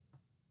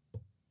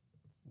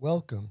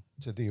Welcome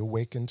to the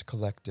Awakened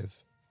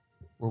Collective,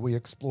 where we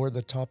explore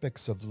the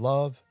topics of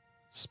love,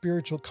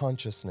 spiritual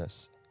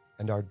consciousness,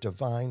 and our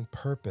divine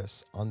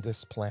purpose on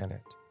this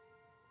planet.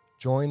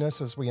 Join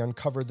us as we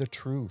uncover the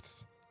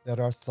truth that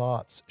our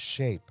thoughts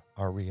shape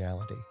our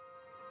reality.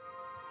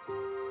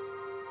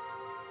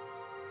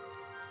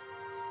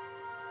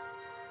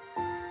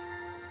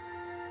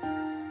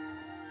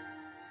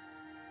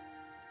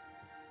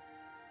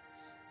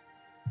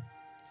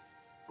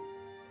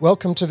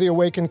 Welcome to the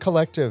Awakened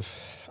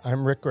Collective.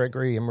 I'm Rick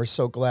Gregory, and we're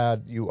so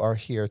glad you are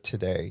here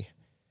today.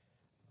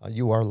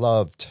 You are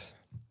loved,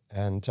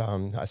 and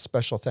a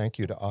special thank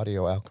you to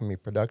Audio Alchemy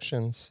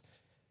Productions.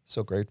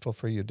 So grateful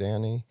for you,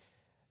 Danny.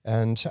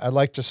 And I'd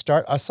like to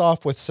start us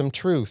off with some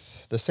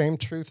truth, the same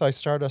truth I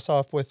start us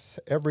off with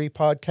every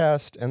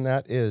podcast, and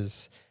that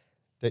is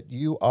that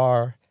you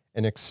are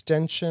an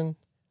extension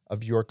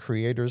of your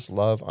Creator's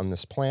love on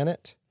this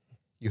planet.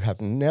 You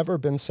have never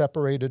been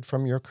separated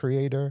from your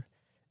Creator,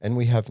 and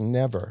we have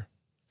never,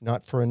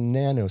 not for a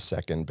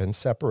nanosecond, been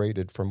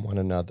separated from one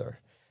another.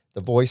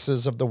 The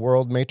voices of the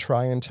world may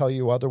try and tell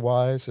you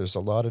otherwise. There's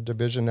a lot of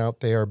division out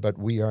there, but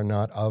we are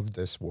not of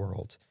this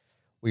world.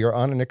 We are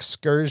on an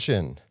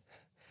excursion,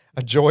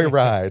 a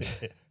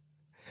joyride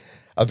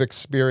of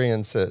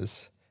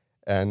experiences.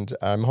 And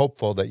I'm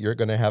hopeful that you're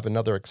going to have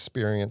another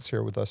experience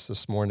here with us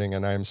this morning.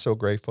 And I'm so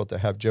grateful to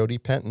have Jody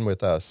Penton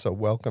with us. So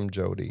welcome,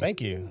 Jody. Thank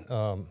you.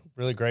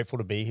 Really grateful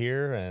to be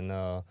here.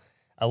 And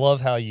I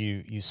love how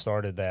you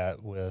started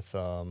that with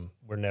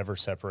we're never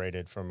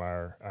separated from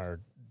our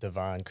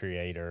divine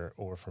Creator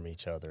or from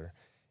each other.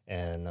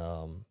 And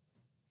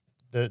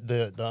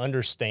the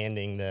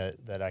understanding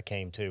that I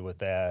came to with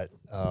that,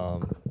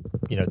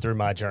 through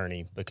my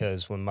journey,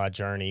 because when my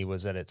journey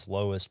was at its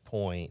lowest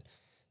point,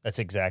 that's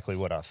exactly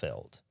what I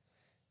felt.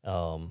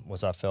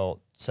 I felt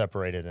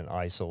separated and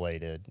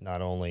isolated,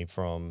 not only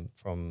from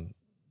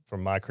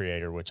my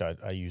Creator, which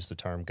I use the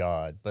term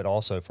God, but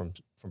also from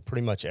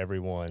pretty much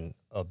everyone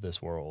of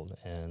this world.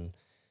 And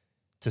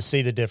to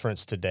see the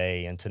difference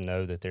today and to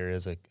know that there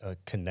is a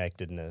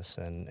connectedness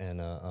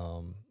and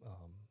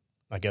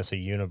I guess a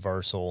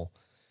universal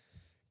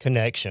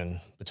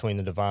connection between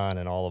the divine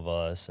and all of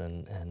us,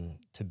 and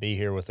to be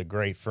here with a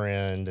great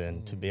friend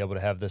and to be able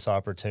to have this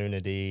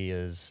opportunity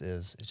is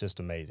just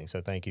amazing.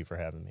 So thank you for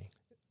having me.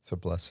 It's a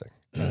blessing.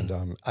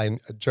 And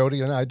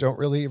Jody and I don't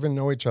really even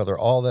know each other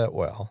all that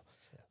well.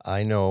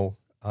 I know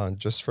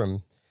just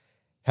from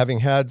having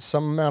had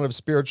some amount of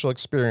spiritual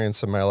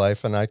experience in my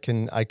life, and I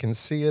can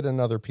see it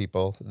in other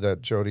people,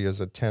 that Jody is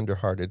a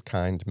tender-hearted,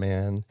 kind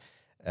man,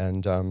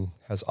 and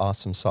has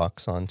awesome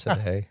socks on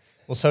today.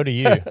 Well, so do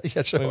you.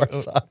 Yeah, sure,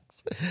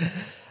 socks.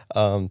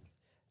 And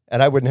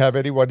I wouldn't have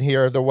anyone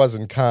here that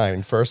wasn't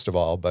kind, first of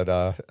all,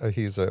 but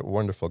he's a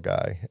wonderful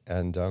guy,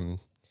 and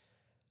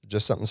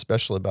just something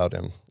special about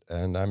him.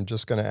 And I'm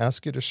just going to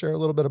ask you to share a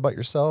little bit about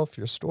yourself,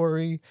 your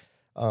story,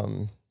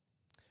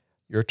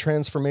 your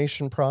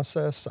transformation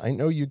process. I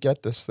know you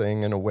get this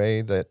thing in a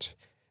way that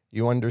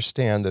you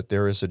understand that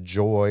there is a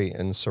joy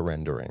in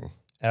surrendering.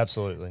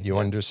 Absolutely. You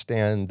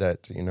understand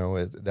that,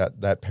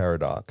 that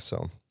paradox.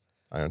 So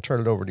I'm going to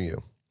turn it over to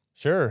you.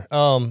 Sure.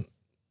 I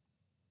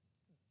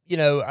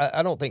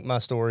don't think my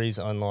story's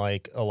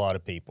unlike a lot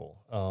of people,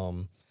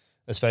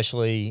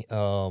 especially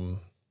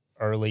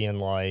early in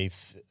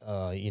life.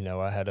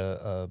 I had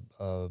a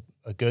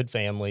good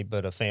family,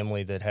 but a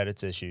family that had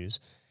its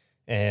issues.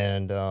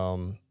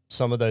 And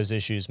some of those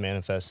issues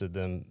manifested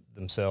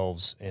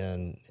themselves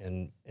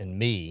in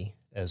me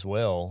as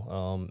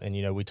well.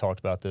 And we talked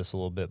about this a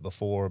little bit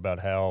before about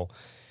how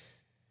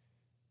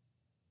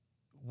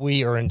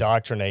we are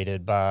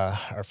indoctrinated by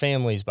our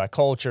families, by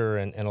culture,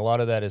 and a lot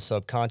of that is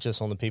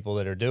subconscious on the people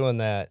that are doing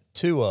that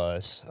to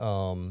us.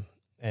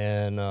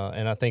 And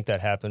I think that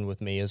happened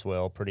with me as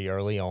well pretty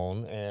early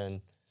on.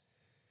 And,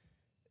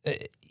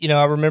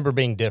 I remember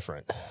being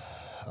different.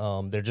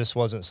 There just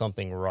wasn't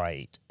something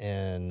right.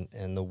 And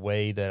the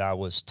way that I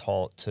was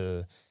taught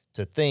to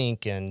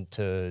think and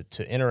to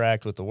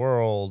interact with the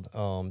world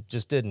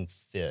just didn't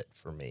fit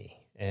for me.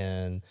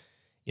 And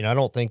I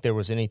don't think there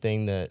was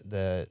anything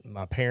that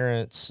my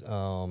parents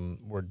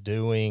were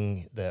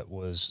doing that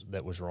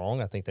was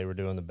wrong. I think they were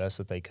doing the best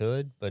that they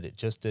could, but it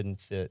just didn't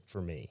fit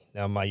for me.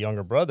 Now, my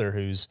younger brother,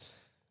 who's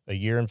a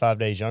year and 5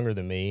 days younger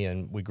than me,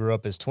 and we grew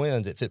up as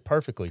twins, it fit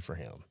perfectly for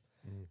him.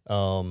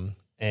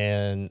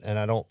 And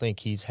I don't think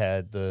he's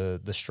had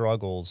the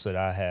struggles that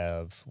I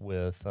have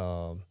with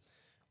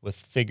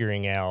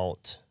figuring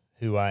out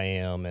who I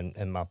am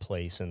and my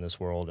place in this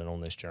world and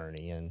on this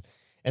journey.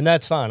 And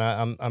that's fine.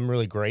 I'm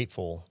really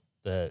grateful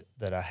that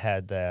I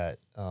had that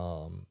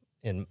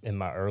in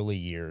my early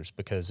years,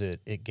 because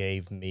it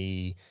gave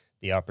me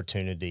the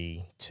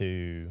opportunity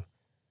to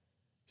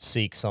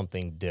seek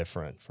something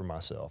different for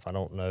myself. I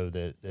don't know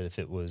that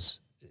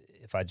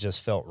if I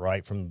just felt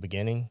right from the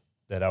beginning,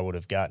 that I would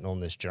have gotten on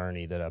this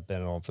journey that I've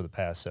been on for the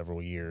past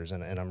several years,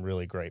 and I'm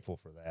really grateful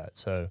for that.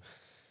 So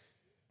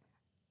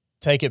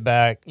take it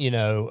back,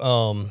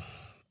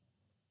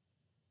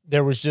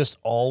 there was just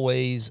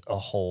always a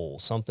hole.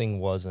 Something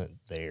wasn't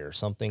there.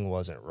 Something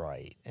wasn't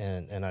right.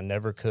 And I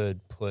never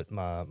could put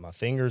my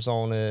fingers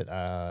on it.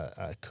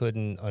 I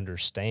couldn't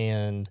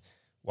understand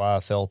why I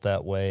felt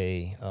that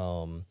way.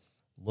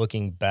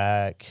 Looking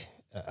back,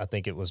 I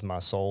think it was my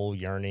soul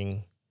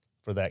yearning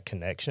for that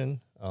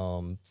connection,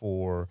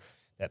 for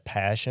that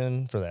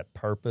passion, for that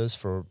purpose,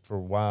 for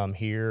why I'm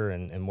here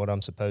and what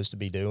I'm supposed to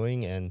be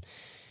doing. And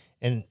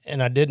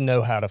I didn't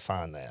know how to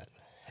find that.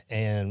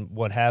 And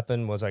what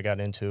happened was I got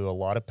into a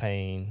lot of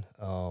pain,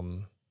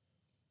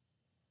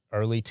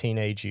 early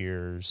teenage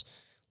years,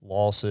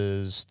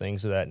 losses,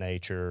 things of that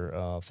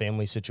nature.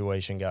 Family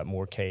situation got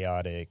more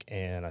chaotic,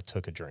 and I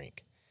took a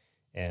drink.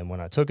 And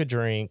when I took a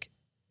drink,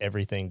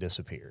 everything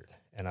disappeared.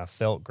 And I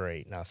felt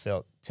great, and I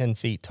felt 10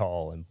 feet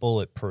tall and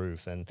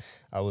bulletproof, and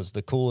I was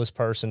the coolest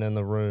person in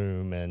the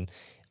room. And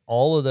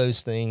all of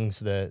those things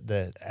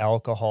that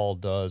alcohol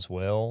does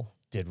well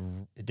did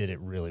it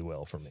really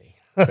well for me.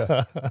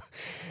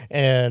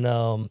 And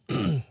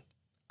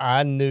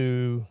I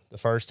knew the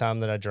first time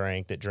that I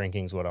drank that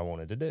drinking's what I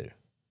wanted to do.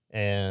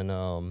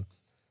 And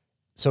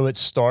so it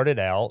started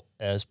out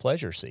as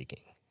pleasure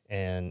seeking,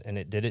 and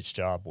it did its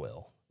job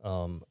well.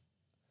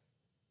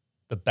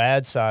 The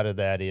bad side of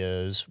that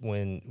is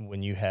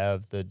when you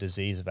have the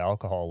disease of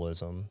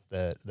alcoholism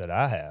that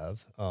I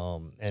have,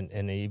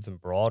 and even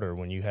broader,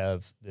 when you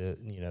have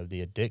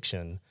the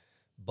addiction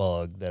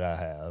bug that I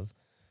have,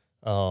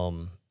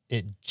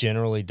 it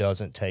generally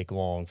doesn't take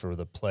long for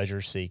the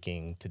pleasure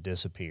seeking to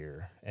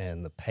disappear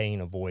and the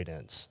pain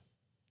avoidance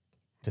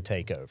to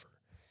take over.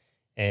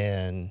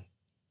 And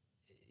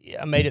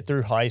I made it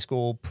through high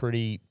school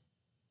pretty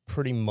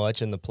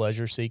much in the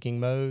pleasure seeking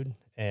mode.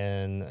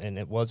 And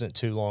it wasn't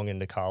too long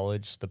into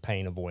college, the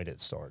pain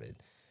avoidance started.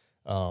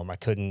 I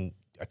couldn't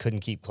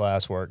keep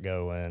classwork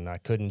going. I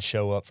couldn't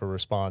show up for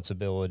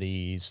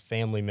responsibilities.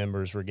 Family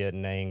members were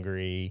getting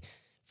angry.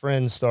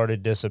 Friends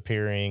started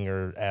disappearing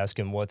or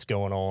asking what's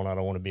going on. I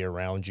don't want to be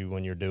around you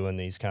when you're doing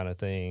these kind of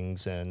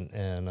things. And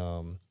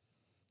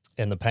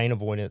the pain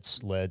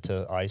avoidance led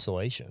to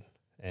isolation.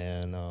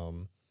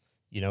 And,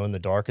 in the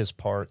darkest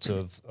parts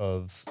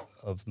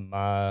of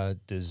my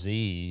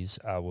disease,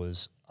 I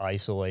was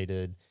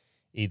isolated.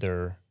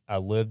 Either I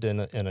lived in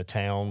a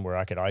town where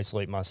I could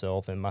isolate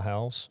myself in my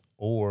house,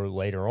 or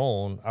later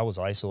on I was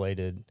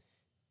isolated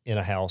in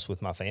a house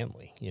with my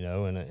family, in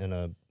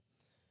a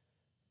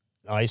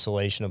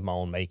isolation of my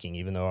own making,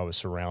 even though I was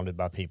surrounded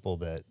by people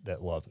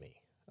that love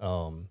me.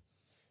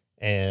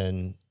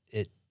 And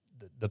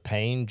the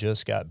pain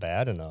just got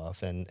bad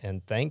enough.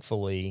 And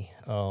thankfully,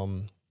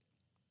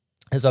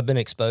 as I've been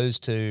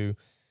exposed to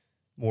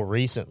more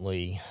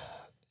recently,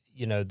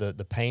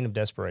 the pain of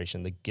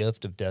desperation, the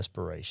gift of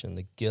desperation,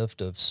 the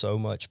gift of so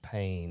much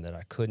pain that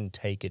I couldn't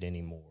take it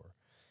anymore,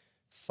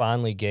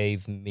 finally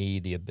gave me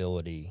the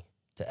ability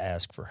to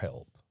ask for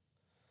help.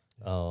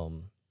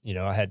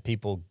 I had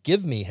people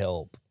give me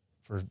help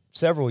for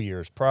several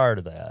years prior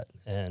to that,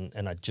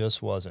 and I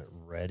just wasn't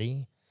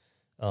ready.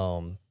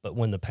 But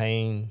when the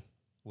pain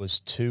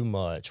was too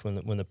much,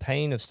 when the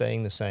pain of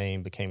staying the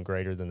same became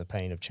greater than the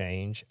pain of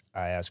change,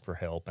 I asked for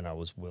help, and I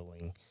was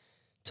willing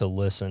to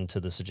listen to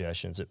the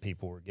suggestions that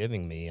people were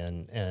giving me.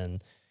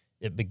 And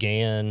it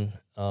began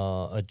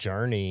a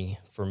journey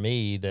for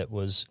me that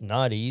was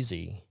not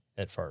easy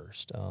at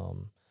first.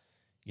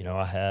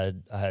 I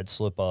had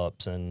slip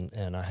ups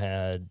and I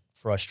had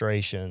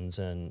frustrations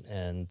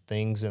and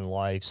things in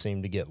life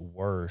seemed to get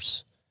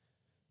worse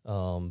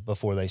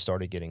before they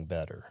started getting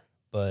better.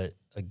 But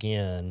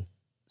again,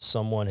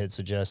 someone had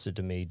suggested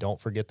to me, don't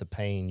forget the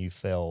pain you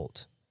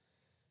felt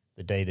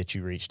the day that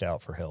you reached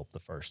out for help the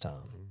first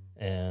time.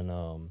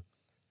 Mm-hmm.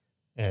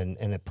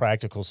 And a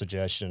practical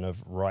suggestion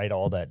of write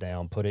all that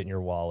down, put it in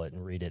your wallet,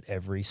 and read it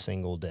every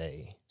single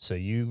day, so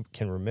you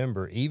can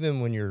remember, even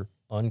when you're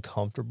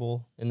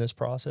uncomfortable in this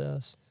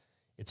process,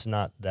 it's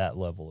not that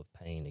level of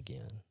pain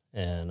again.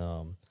 And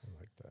I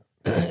like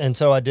that. And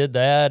so I did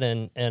that,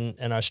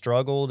 and I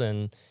struggled,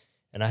 and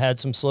I had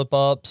some slip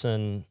ups,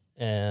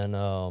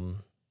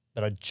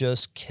 but I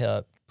just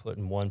kept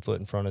putting one foot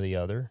in front of the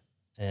other.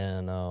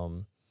 And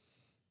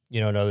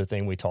another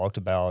thing we talked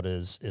about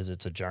is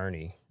it's a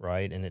journey,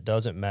 right? And it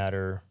doesn't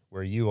matter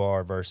where you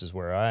are versus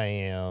where I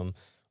am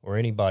or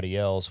anybody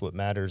else. What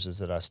matters is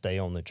that I stay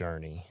on the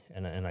journey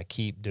and I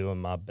keep doing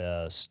my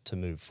best to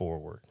move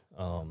forward.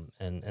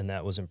 And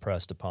that was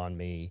impressed upon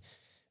me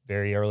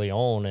very early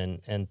on.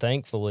 And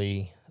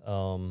thankfully,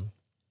 the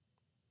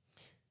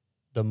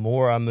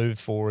more I moved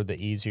forward, the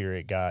easier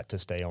it got to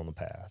stay on the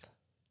path.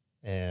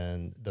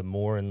 And the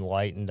more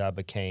enlightened I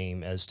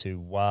became as to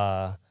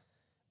why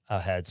I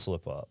had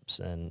slip ups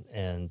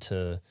and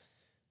to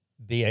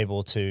be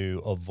able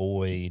to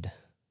avoid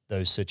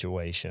those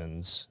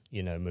situations,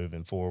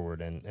 moving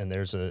forward. And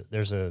there's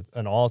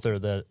an author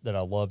that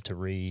I love to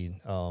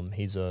read.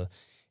 He's a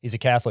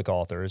Catholic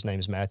author. His name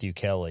is Matthew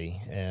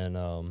Kelly.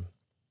 And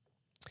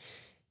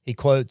he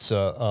quotes,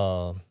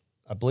 I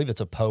believe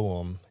it's a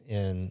poem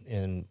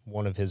in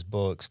one of his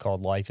books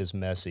called Life is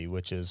Messy,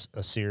 which is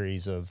a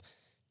series of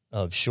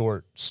of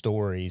short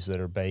stories that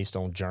are based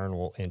on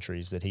journal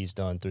entries that he's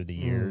done through the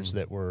years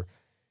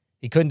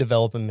he couldn't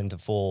develop them into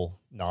full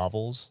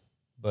novels,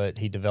 but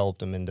he developed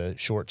them into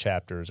short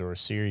chapters, or a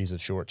series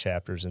of short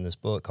chapters in this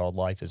book called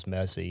Life is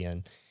Messy.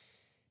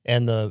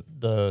 And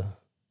the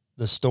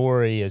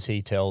story, as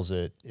he tells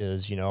it,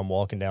 is, I'm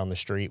walking down the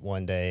street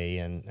one day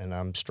and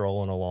I'm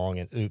strolling along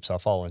and oops, I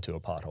fall into a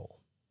pothole.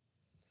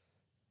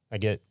 I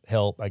get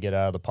help. I get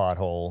out of the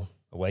pothole.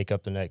 I wake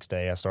up the next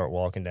day. I start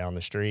walking down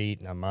the street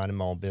and I'm minding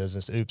my own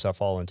business. Oops, I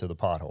fall into the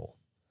pothole.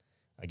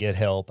 I get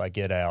help. I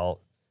get out.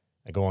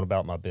 I go on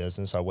about my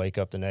business. I wake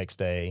up the next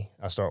day.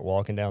 I start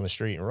walking down the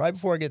street. And right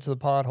before I get to the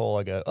pothole,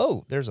 I go,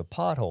 oh, there's a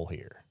pothole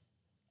here.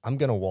 I'm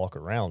going to walk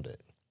around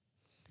it.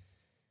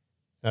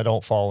 And I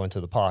don't fall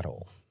into the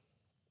pothole.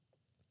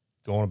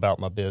 Going about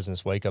my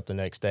business, wake up the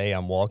next day,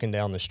 I'm walking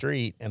down the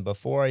street, and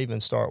before I even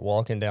start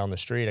walking down the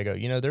street, I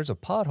go, there's a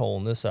pothole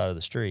on this side of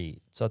the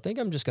street, so I think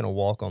I'm just going to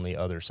walk on the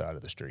other side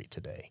of the street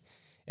today.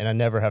 And I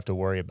never have to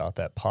worry about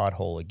that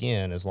pothole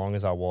again as long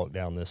as I walk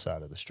down this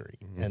side of the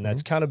street. Mm-hmm. And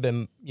that's kind of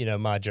been,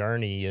 my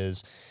journey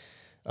is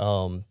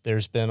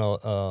there's been a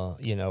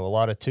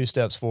lot of 2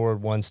 steps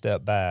forward, 1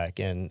 step back,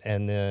 and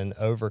then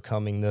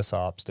overcoming this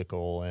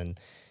obstacle.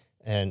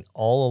 And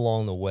all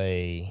along the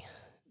way,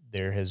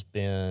 there has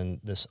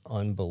been this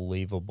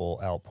unbelievable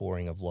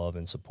outpouring of love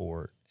and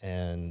support.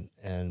 And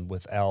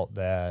without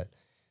that,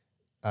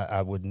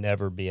 I would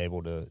never be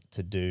able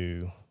to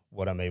do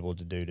what I'm able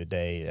to do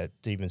today,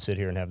 to even sit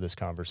here and have this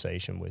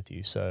conversation with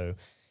you. So,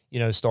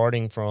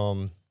 starting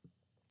from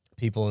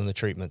people in the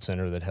treatment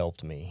center that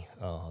helped me,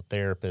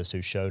 therapists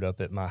who showed up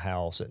at my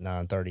house at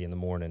 9:30 in the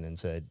morning and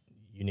said,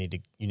 you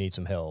need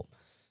some help,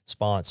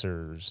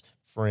 sponsors,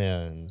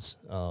 friends,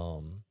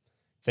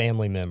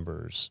 family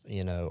members,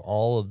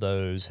 all of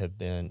those have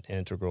been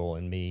integral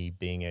in me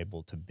being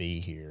able to be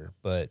here.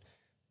 But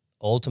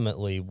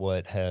ultimately,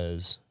 what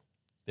has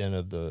been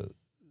of the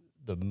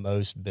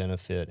most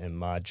benefit in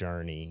my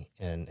journey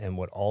and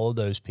what all of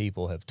those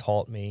people have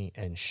taught me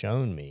and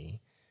shown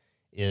me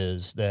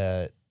is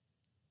that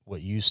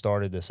what you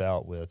started this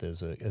out with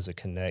is a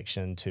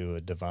connection to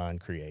a divine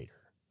creator.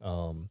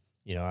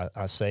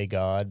 I say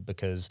God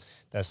because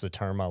that's the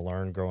term I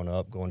learned growing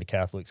up, going to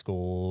Catholic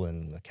school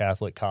and a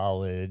Catholic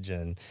college.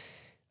 And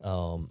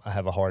I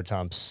have a hard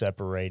time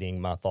separating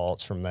my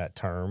thoughts from that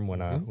term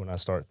when I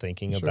start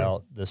thinking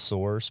about the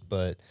source.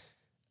 But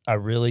I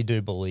really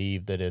do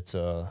believe that it's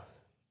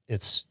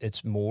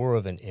more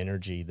of an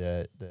energy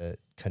that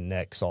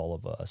connects all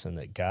of us and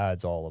that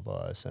guides all of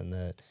us. And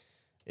that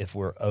if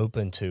we're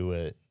open to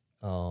it,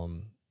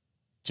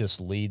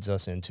 just leads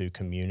us into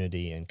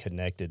community and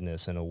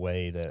connectedness in a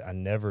way that I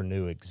never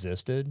knew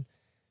existed.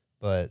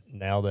 But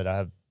now that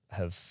I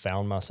have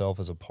found myself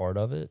as a part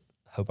of it,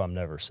 I hope I'm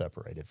never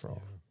separated from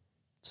it.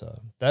 So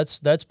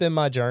that's been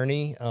my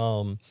journey.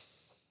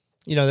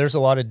 There's a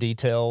lot of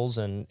details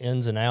and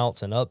ins and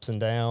outs and ups and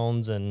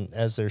downs, and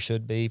as there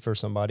should be for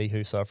somebody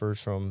who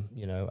suffers from,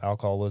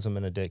 alcoholism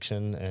and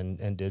addiction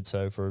and did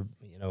so for,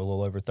 a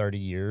little over 30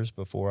 years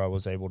before I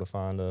was able to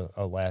find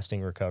a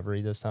lasting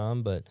recovery this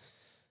time. But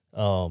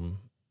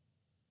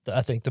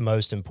I think the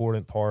most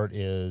important part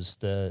is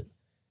that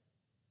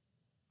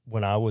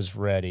when I was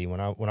ready, when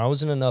I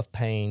was in enough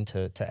pain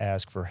to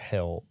ask for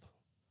help,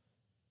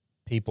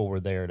 people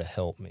were there to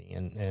help me.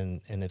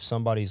 And if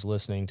somebody's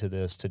listening to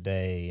this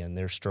today and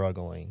they're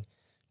struggling,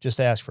 just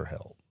ask for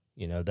help.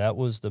 That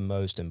was the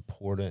most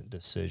important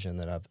decision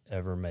that I've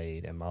ever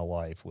made in my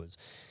life, was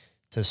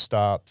to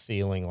stop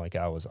feeling like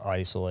I was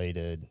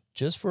isolated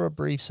just for a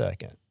brief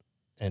second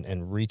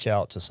and reach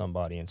out to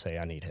somebody and say,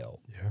 I need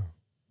help. Yeah.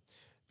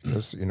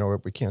 Because,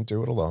 we can't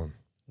do it alone.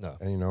 No.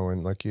 And,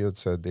 and like you had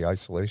said, the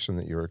isolation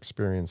that you're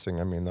experiencing,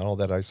 all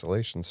that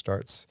isolation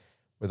starts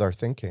with our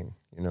thinking,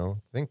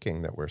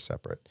 thinking that we're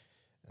separate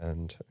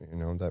and,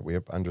 that we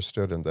have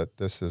understood and that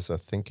this is a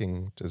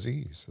thinking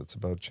disease. It's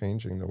about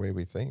changing the way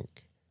we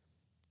think.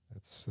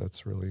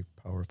 That's really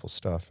powerful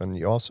stuff. And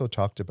you also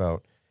talked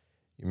about,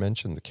 you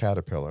mentioned the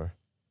caterpillar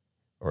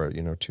or,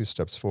 2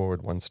 steps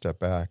forward, 1 step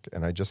back.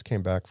 And I just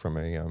came back from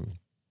a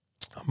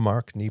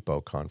Mark Nepo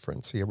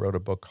conference. He wrote a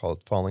book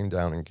called Falling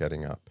Down and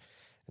Getting Up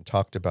and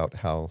talked about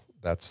how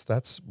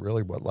that's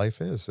really what life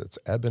is. It's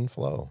ebb and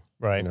flow.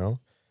 Right.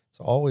 It's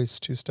always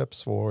 2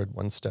 steps forward,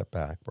 1 step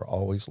back. We're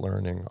always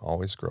learning,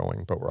 always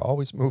growing, but we're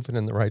always moving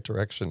in the right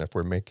direction if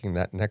we're making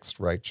that next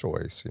right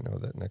choice,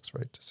 that next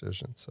right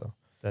decision. So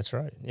that's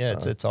right. Yeah,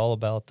 it's all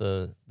about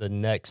the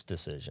next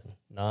decision,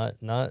 not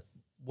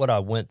what I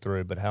went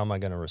through, but how am I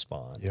going to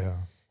respond? Yeah.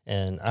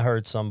 And I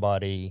heard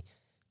somebody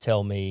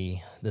tell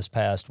me this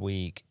past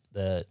week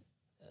that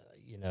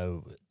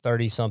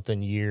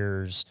 30-something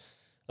years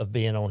of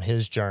being on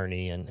his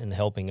journey and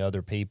helping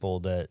other people,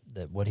 that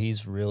what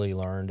he's really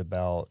learned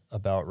about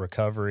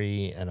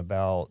recovery and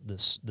about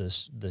this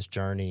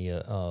journey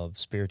of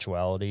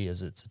spirituality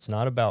is it's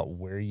not about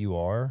where you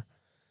are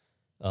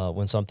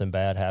when something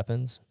bad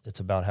happens. It's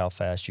about how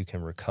fast you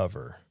can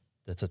recover.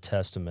 That's a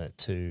testament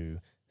to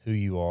who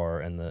you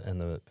are and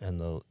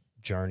the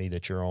journey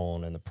that you're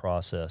on and the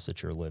process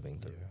that you're living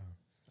through.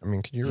 Yeah. I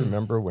mean, can you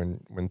remember when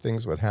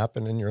things would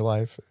happen in your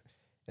life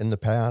in the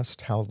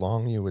past, how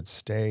long you would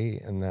stay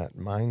in that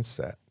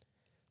mindset?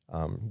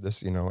 I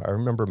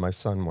remember my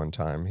son one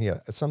time, he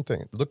had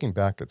something, looking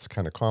back, it's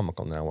kind of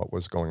comical now what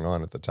was going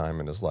on at the time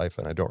in his life,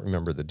 and I don't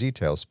remember the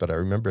details, but I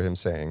remember him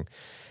saying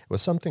it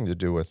was something to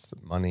do with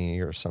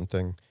money or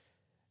something,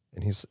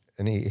 and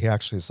he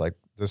actually is like,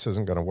 this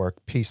isn't going to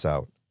work, peace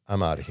out,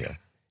 I'm out of here,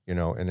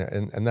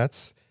 and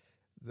that's,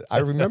 I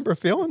remember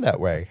feeling that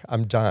way.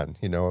 I'm done,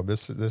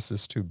 this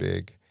is too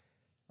big.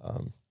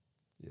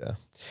 Yeah,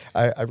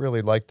 I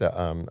really like that.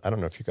 I don't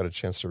know if you got a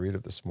chance to read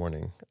it this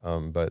morning,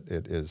 but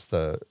it is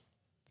the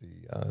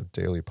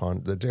daily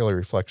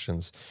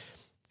reflections,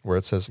 where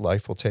it says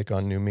life will take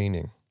on new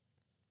meaning.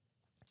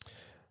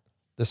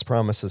 This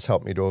promise has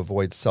helped me to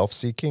avoid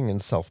self-seeking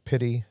and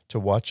self-pity, to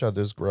watch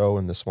others grow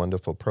in this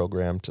wonderful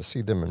program, to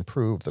see them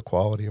improve the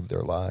quality of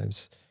their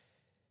lives.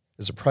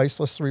 Is a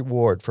priceless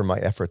reward for my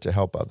effort to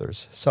help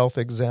others.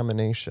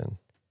 Self-examination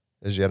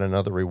is yet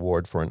another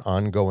reward for an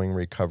ongoing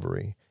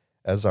recovery,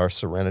 as our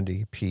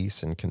serenity,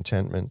 peace, and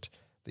contentment,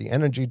 the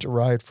energy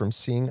derived from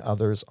seeing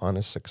others on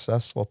a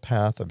successful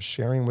path of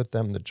sharing with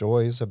them the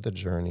joys of the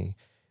journey,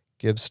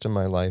 gives to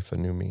my life a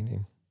new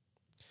meaning.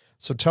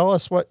 So tell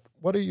us, what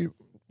are you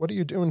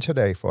doing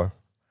today for?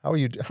 How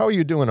are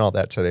you doing all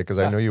that today? Because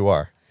I know you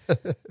are.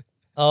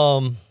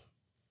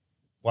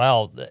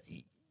 Wow.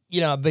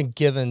 I've been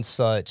given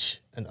such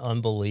an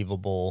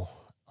unbelievable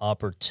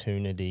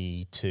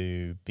opportunity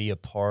to be a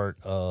part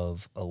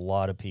of a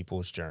lot of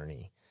people's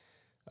journey.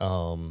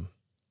 And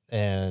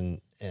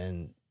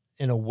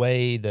in a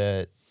way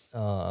that,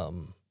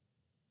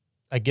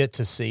 I get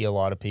to see a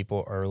lot of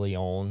people early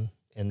on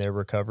in their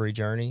recovery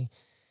journey,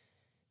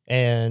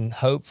 and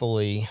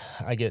hopefully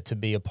I get to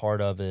be a part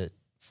of it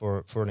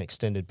for an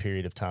extended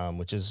period of time,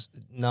 which is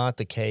not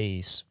the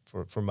case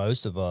for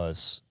most of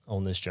us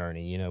on this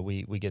journey.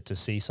 We get to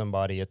see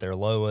somebody at their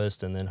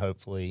lowest, and then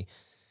hopefully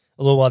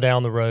a little while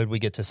down the road, we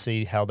get to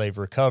see how they've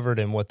recovered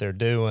and what they're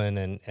doing.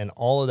 And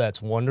all of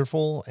that's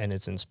wonderful, and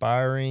it's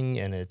inspiring,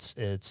 and it's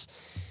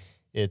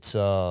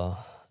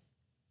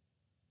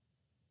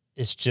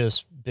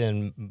just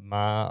been my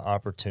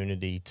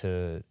opportunity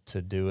to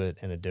do it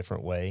in a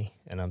different way.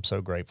 And I'm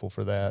so grateful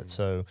for that.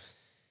 Mm-hmm.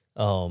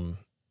 So,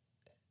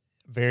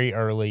 very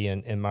early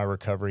in my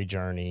recovery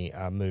journey,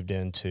 I moved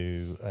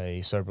into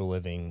a sober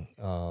living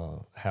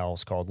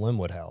house called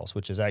Linwood House,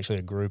 which is actually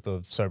a group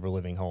of sober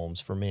living homes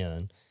for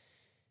men.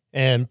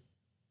 And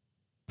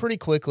pretty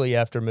quickly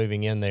after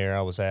moving in there,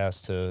 I was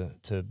asked to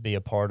be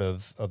a part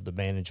of the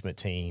management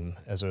team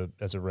as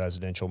a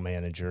residential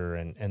manager,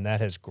 and that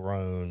has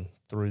grown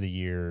through the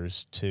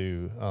years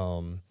to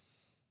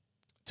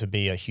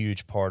be a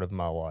huge part of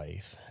my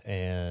life,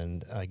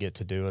 and I get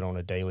to do it on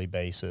a daily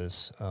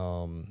basis.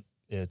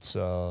 It's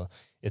a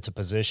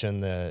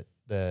position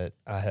that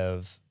I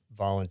have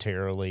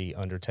voluntarily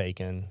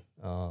undertaken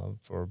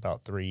for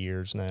about 3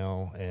 years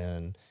now,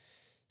 and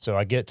so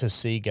I get to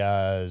see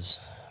guys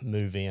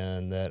move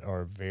in that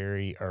are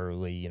very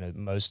early.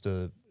 Most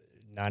of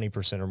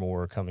 90% or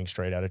more are coming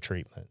straight out of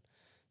treatment.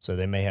 So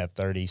they may have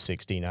 30,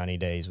 60, 90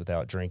 days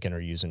without drinking or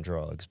using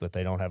drugs, but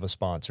they don't have a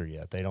sponsor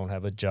yet. They don't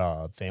have a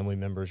job. Family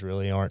members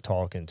really aren't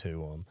talking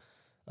to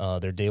them.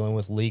 They're dealing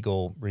with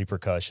legal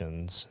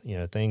repercussions,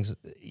 things,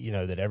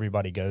 that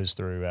everybody goes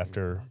through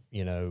after,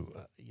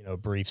 a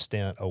brief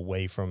stint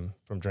away from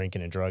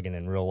drinking and drugging,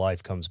 and real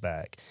life comes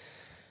back.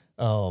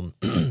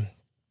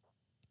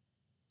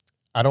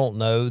 I don't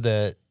know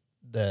that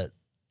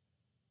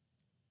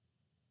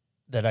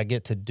I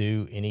get to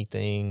do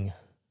anything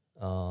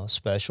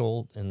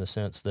special, in the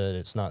sense that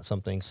it's not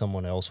something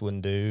someone else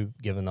wouldn't do,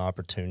 given the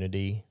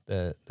opportunity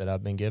that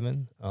I've been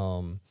given.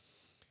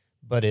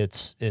 But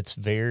it's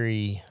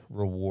very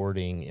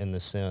rewarding in the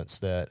sense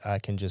that I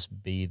can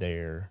just be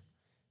there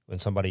when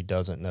somebody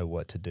doesn't know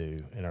what to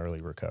do in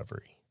early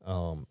recovery.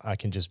 I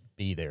can just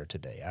be there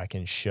today. I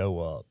can show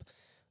up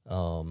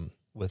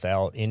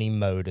without any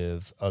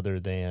motive other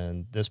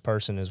than this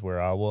person is where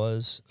I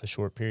was a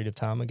short period of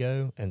time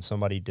ago, and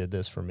somebody did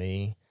this for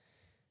me,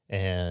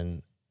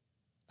 and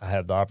I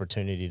have the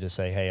opportunity to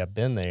say, hey, I've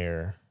been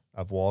there,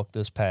 I've walked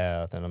this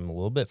path, and I'm a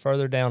little bit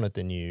further down it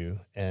than you,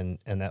 and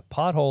that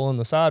pothole in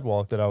the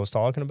sidewalk that I was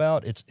talking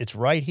about, it's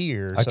right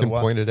here. I can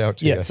point it out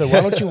to you. Yeah, so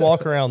why don't you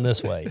walk around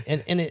this way?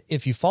 And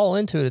if you fall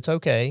into it, it's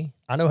okay.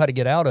 I know how to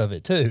get out of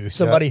it too.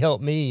 Somebody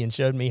helped me and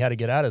showed me how to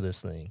get out of this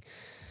thing.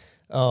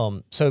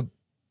 So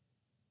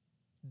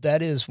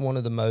that is one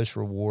of the most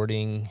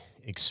rewarding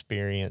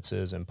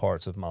experiences and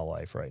parts of my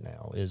life right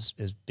now, is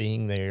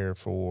being there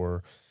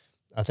for,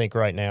 I think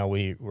right now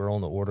we're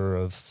on the order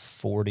of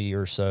 40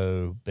 or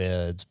so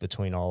beds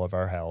between all of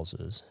our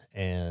houses,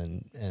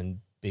 and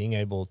being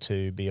able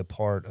to be a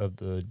part of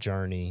the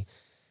journey,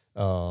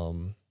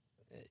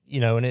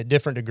 and at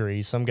different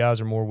degrees. Some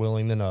guys are more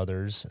willing than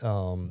others.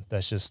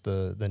 That's just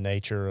the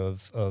nature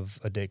of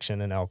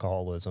addiction and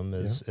alcoholism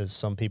is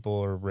some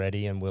people are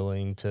ready and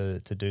willing to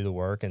do the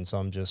work, and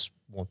some just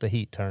want the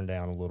heat turned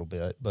down a little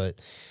bit. But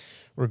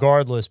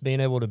regardless, being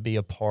able to be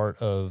a part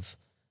of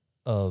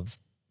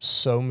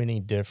so many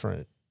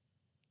different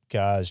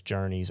guys'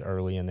 journeys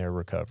early in their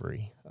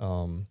recovery.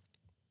 And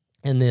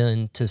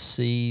then to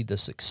see the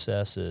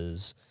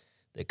successes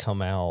that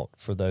come out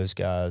for those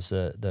guys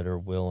that are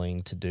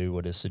willing to do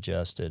what is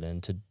suggested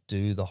and to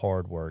do the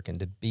hard work and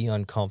to be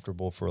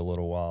uncomfortable for a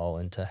little while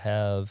and to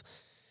have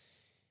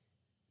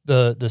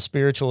the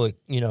spiritual,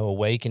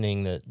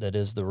 awakening that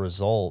is the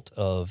result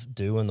of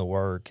doing the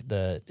work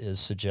that is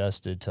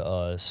suggested to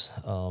us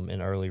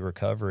in early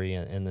recovery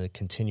and the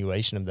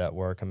continuation of that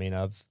work. I mean,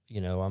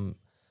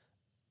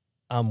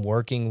 I'm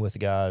working with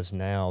guys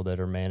now that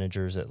are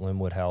managers at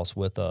Linwood House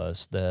with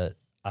us that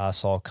I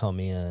saw come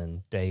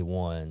in day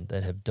one,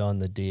 that have done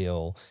the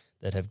deal,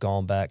 that have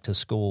gone back to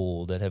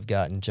school, that have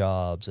gotten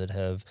jobs, that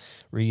have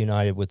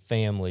reunited with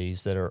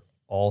families, that are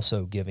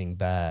also giving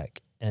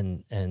back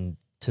and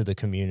to the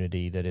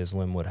community that is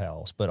Linwood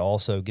House, but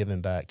also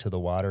giving back to the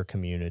wider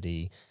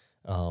community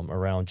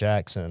around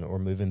Jackson or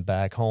moving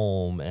back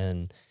home.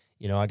 And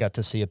I got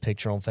to see a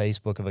picture on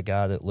Facebook of a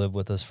guy that lived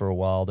with us for a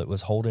while that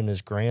was holding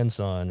his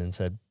grandson and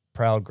said,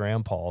 "Proud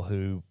grandpa,"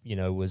 who,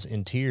 was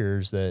in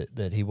tears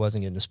that he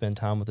wasn't getting to spend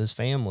time with his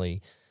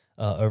family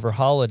over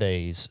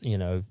holidays,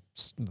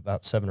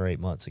 about 7 or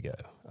 8 months ago.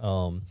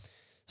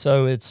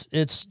 So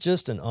it's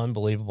just an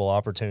unbelievable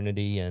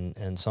opportunity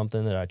and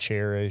something that I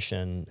cherish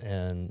and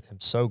am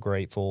so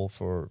grateful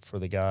for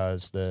the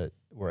guys that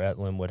were at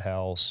Linwood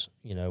House,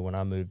 when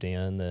I moved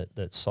in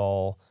that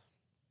saw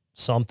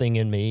something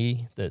in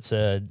me that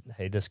said,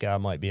 "Hey, this guy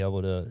might be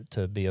able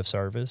to be of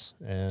service."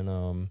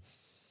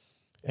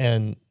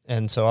 And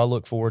so I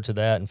look forward to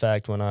that. In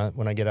fact, when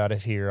I get out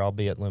of here, I'll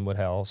be at Linwood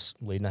House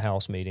leading a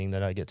house meeting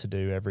that I get to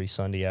do every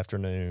Sunday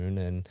afternoon.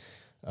 And,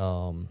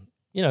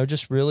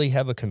 just really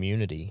have a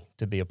community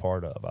to be a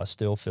part of. I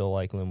still feel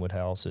like Linwood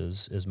House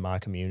is my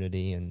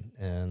community and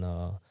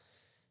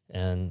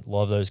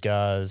love those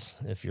guys.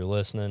 If you're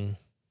listening,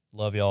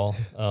 love y'all.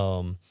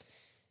 The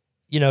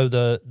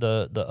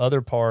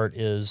other part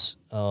is,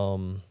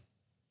 I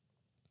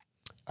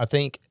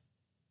think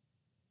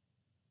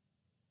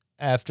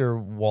after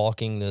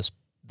walking this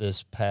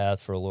path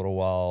for a little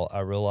while, I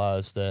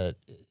realized that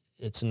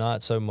it's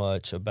not so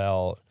much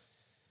about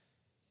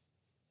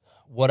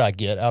what I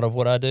get out of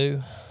what I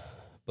do,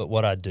 but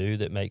what I do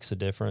that makes a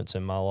difference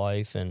in my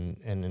life and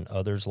in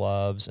others'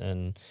 lives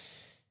and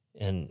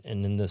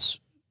in this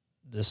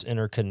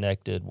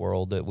interconnected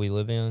world that we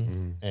live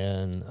in.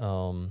 And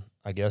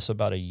I guess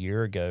about a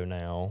year ago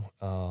now,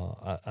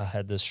 I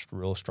had this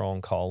real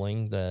strong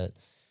calling that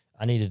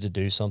I needed to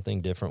do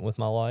something different with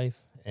my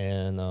life.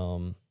 And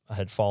I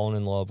had fallen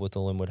in love with the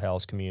Linwood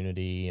House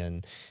community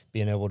and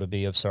being able to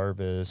be of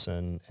service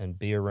and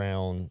be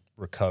around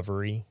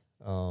recovery,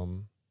 a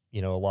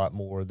lot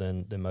more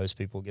than most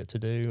people get to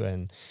do.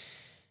 And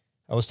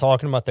I was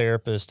talking to my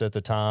therapist at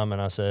the time,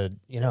 and I said,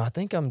 I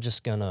think I'm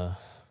just gonna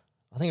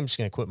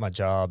quit my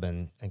job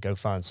and go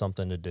find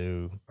something to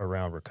do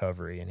around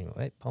recovery. And he went,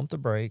 "Hey, pump the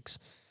brakes.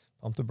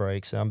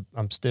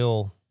 I'm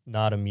still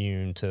not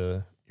immune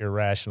to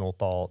irrational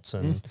thoughts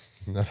and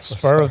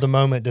spur of the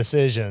moment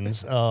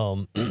decisions."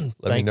 Let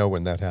me know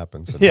when that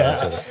happens.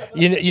 Yeah,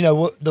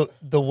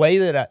 the way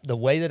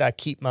that I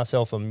keep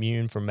myself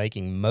immune from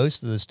making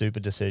most of the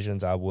stupid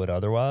decisions I would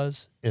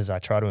otherwise is I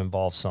try to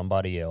involve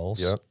somebody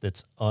else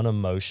that's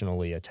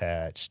unemotionally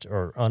attached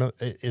or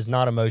is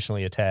not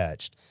emotionally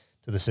attached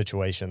to the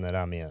situation that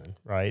I'm in,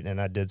 right? And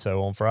I did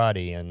so on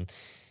Friday, and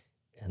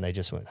they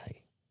just went,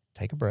 "Hey,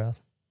 take a breath.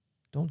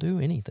 Don't do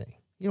anything.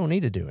 You don't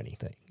need to do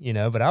anything,"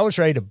 but I was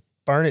ready to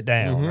burn it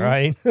down,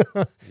 right?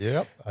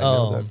 Yep, I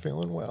know that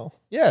feeling well.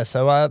 Yeah,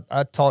 so I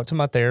talked to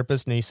my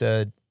therapist, and he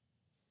said,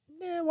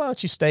 "Yeah, why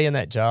don't you stay in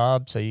that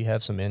job so you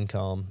have some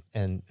income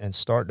and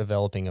start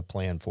developing a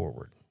plan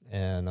forward?"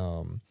 And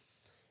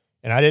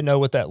I didn't know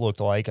what that looked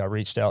like. I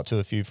reached out to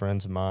a few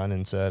friends of mine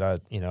and said, I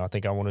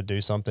think I want to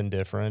do something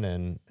different,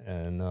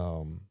 and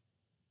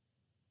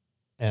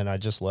I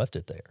just left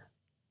it there.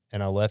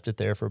 And I left it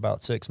there for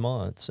about 6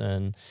 months,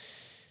 and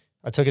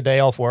I took a day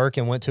off work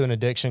and went to an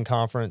addiction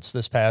conference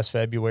this past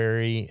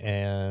February,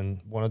 and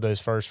one of those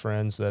first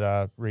friends that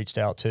I reached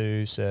out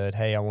to said,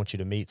 "Hey, I want you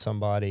to meet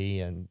somebody,"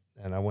 and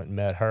I went and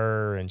met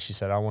her, and she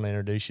said, "I want to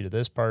introduce you to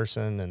this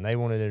person," and they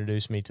wanted to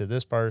introduce me to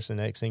this person.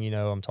 Next thing you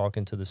know, I'm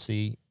talking to the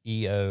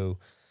CEO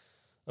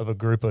of a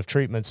group of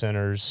treatment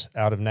centers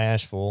out of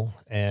Nashville,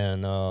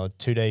 and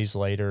 2 days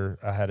later,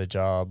 I had a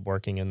job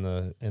working in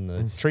the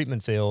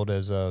treatment field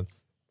as a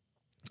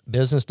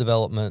business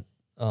development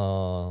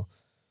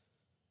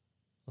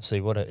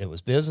it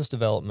was business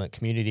development,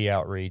 community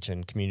outreach,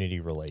 and community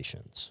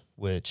relations,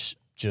 which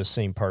just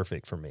seemed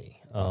perfect for me.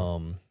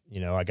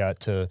 I got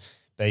to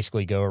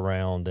basically go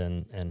around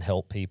and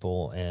help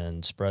people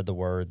and spread the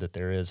word that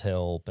there is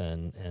help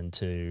and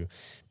to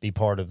be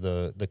part of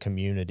the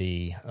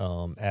community,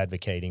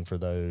 advocating for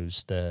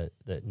those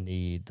that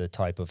need the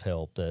type of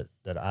help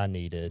that I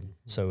needed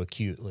so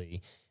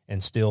acutely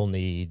and still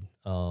need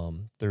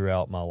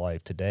throughout my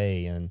life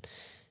today. And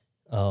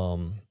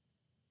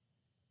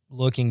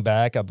looking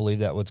back, I believe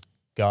that was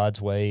God's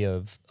way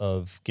of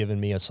giving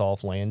me a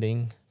soft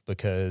landing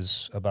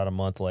because about a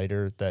month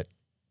later, that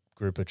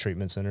group of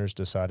treatment centers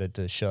decided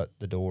to shut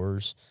the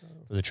doors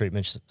for the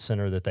treatment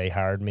center that they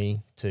hired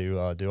me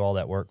to do all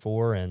that work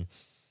for. And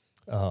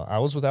I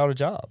was without a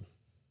job,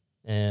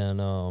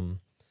 and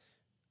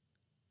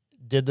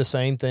did the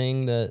same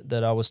thing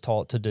that I was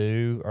taught to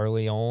do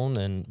early on,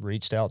 and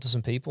reached out to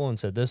some people and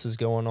said, this is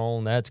going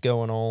on, that's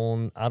going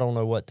on. I don't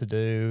know what to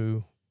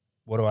do.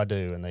 What do I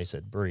do? And they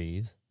said,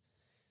 breathe.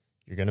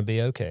 You're going to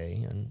be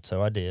okay. And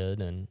so I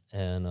did. And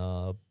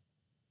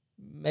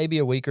maybe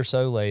a week or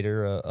so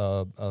later,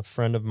 a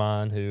friend of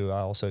mine who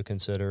I also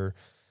consider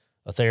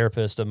a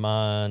therapist of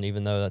mine,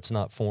 even though that's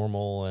not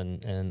formal,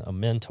 and a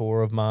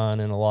mentor of mine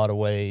in a lot of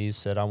ways,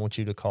 said, I want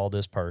you to call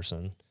this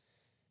person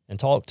and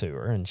talk to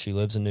her. And she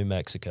lives in New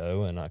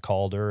Mexico. And I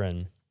called her,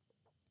 and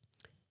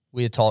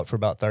we had talked for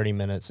about 30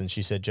 minutes. And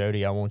she said,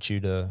 Jody, I want you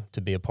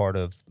to be a part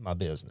of my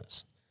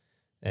business.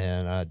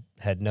 And I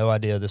had no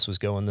idea this was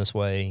going this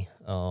way,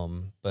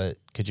 but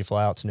could you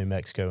fly out to New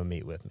Mexico and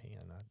meet with me?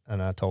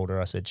 And I told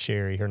her, I said,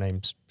 Sherry, her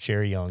name's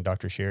Sherry Young,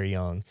 Dr. Sherry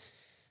Young. I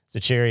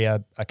said, Sherry, I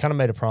kind of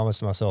made a promise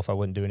to myself I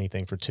wouldn't do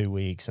anything for 2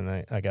 weeks,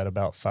 and I got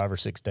about 5 or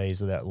 6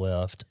 days of that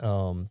left.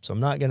 So I'm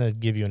not going to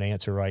give you an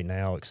answer right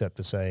now, except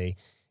to say,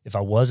 if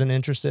I wasn't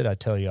interested, I'd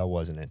tell you I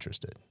wasn't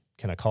interested.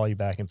 Can I call you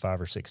back in 5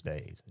 or 6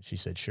 days? And she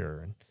said, sure.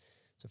 And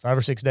so 5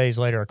 or 6 days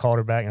later, I called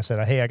her back and I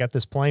said, hey, I got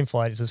this plane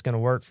flight. Is this going to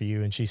work for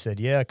you? And she said,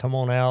 yeah, come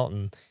on out.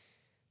 And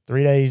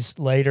 3 days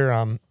later,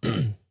 I'm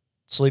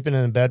sleeping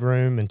in a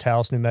bedroom in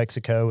Taos, New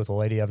Mexico, with a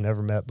lady I've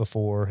never met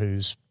before,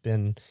 who's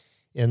been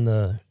in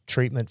the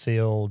treatment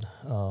field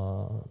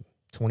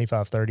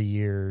 25, 30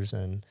 years.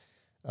 And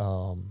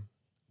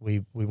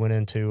we went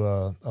into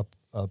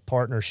a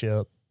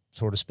partnership,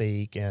 so to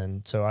speak.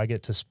 And so I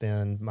get to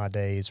spend my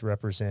days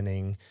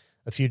representing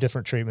a few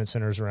different treatment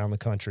centers around the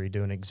country,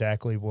 doing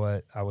exactly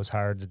what I was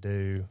hired to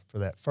do for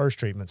that first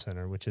treatment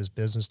center, which is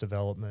business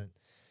development,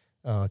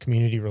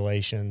 community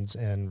relations,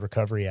 and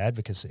recovery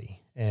advocacy.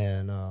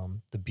 And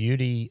the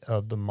beauty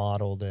of the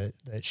model that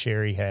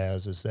Sherry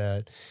has is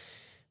that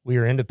we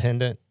are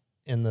independent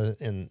in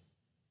the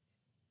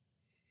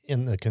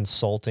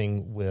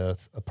consulting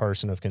with a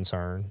person of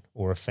concern,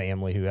 or a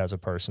family who has a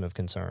person of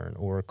concern,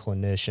 or a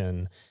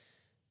clinician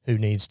who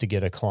needs to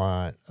get a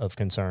client of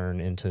concern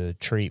into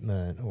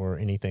treatment or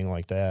anything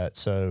like that.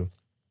 So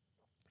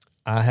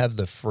I have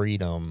the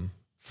freedom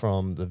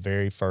from the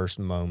very first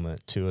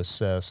moment to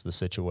assess the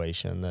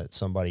situation that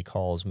somebody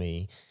calls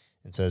me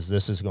and says,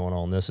 this is going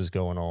on,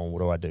 what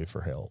do I do for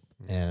help?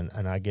 Mm-hmm.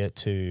 And I get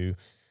to,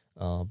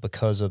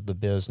 because of the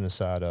business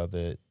side of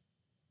it,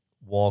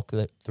 walk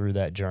through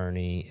that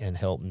journey and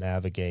help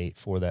navigate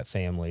for that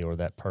family or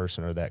that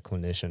person or that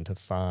clinician to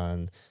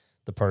find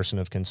the person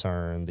of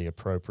concern, the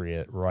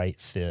appropriate right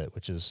fit,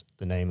 which is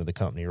the name of the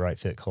company, Right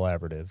Fit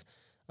Collaborative,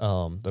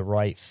 the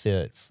right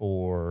fit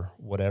for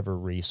whatever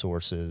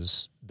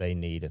resources they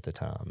need at the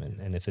time.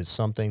 And if it's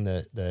something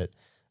that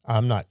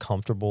I'm not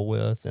comfortable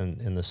with,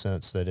 in the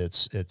sense that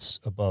it's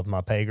above my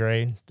pay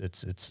grade,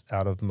 it's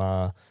out of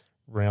my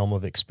realm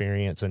of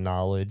experience and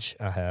knowledge,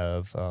 I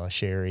have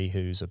Sherry,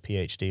 who's a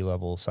PhD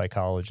level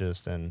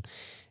psychologist, and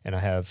I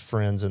have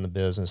friends in the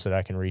business that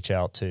I can reach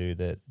out to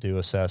that do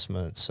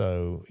assessments.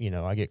 So,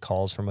 I get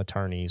calls from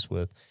attorneys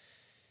with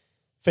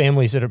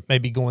families that are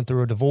maybe going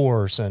through a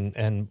divorce,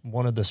 and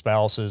one of the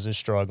spouses is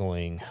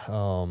struggling.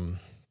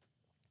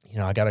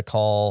 I got a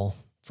call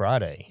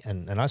Friday,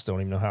 and I still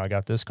don't even know how I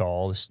got this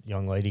call. This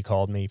young lady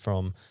called me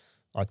from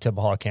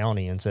Oktibbeha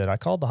County and said, I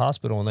called the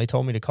hospital and they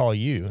told me to call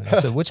you. And I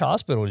said, which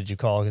hospital did you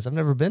call? Because I've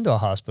never been to a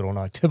hospital in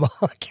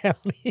Oktibbeha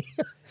County.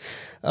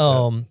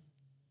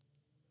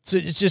 So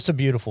it's just a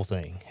beautiful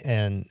thing.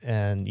 And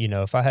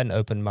if I hadn't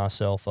opened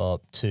myself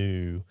up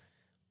to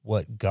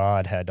what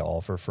God had to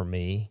offer for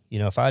me,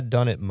 if I'd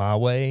done it my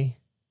way,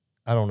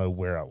 I don't know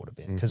where I would have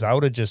been, because I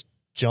would have just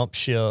jumped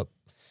ship,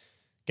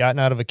 gotten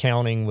out of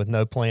accounting with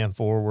no plan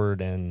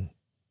forward, and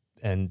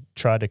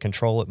tried to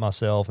control it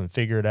myself and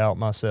figure it out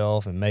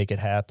myself and make it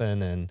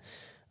happen. And,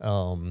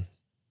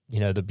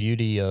 the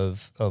beauty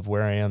of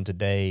where I am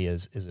today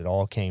is it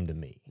all came to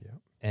me. Yeah.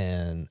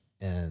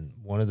 And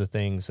one of the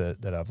things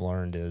that I've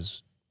learned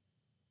is,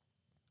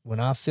 when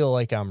I feel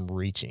like I'm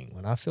reaching,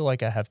 when I feel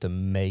like I have to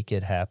make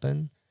it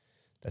happen,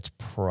 that's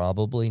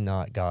probably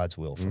not God's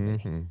will for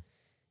me.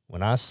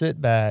 When I sit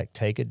back,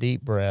 take a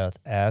deep breath,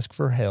 ask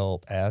for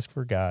help, ask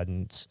for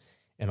guidance,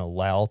 and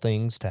allow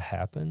things to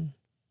happen,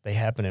 they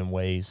happen in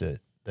ways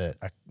that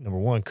I, number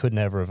one, could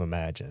never have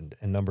imagined.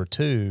 And number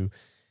two,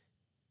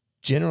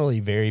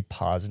 generally very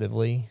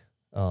positively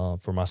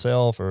for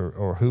myself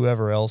or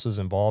whoever else is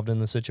involved in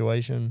the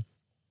situation,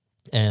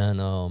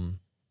 and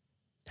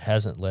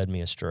hasn't led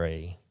me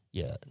astray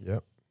yet.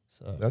 Yep.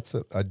 So that's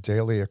a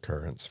daily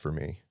occurrence for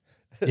me.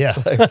 Yeah.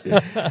 It's like,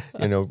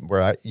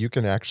 where you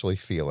can actually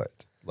feel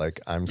it.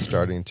 Like, I'm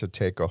starting to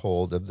take a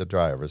hold of the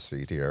driver's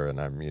seat here, and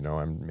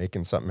I'm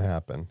making something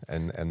happen,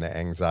 and the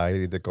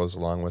anxiety that goes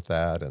along with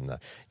that, and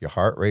your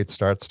heart rate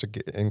starts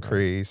to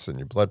increase, and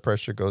your blood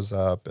pressure goes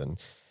up, and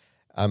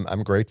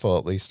I'm grateful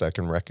at least I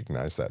can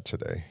recognize that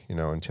today,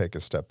 and take a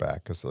step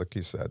back. Because like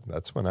you said,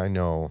 that's when I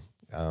know.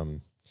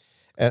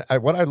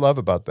 What I love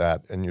about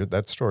that, and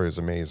that story is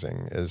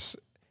amazing, is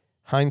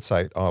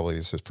hindsight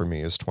always for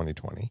me is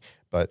 2020.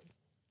 But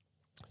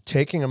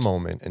taking a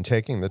moment and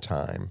taking the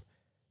time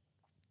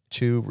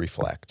to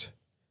reflect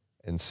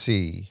and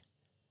see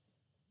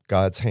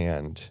God's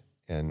hand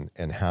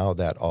and how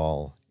that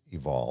all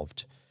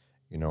evolved.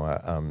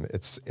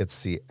 It's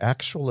the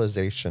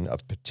actualization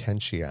of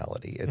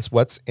potentiality. It's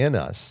what's in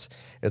us.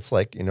 It's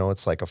like,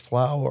 it's like a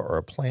flower or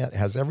a plant. It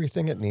has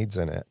everything it needs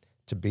in it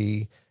to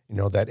be,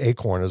 that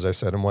acorn, as I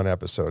said in one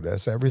episode,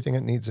 has everything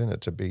it needs in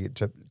it to be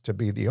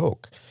the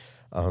oak.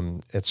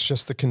 It's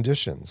just the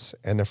conditions.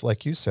 And if,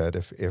 like you said,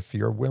 if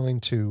you're willing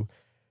to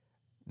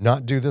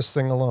not do this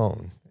thing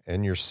alone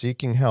and you're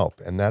seeking help,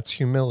 and that's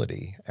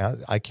humility.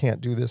 I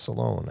can't do this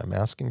alone. I'm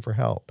asking for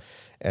help.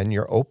 And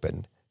you're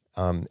open.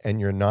 And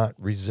you're not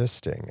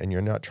resisting, and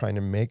you're not trying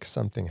to make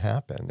something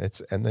happen.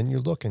 And then you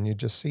look and you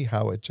just see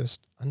how it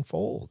just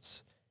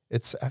unfolds.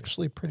 It's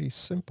actually pretty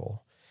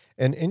simple.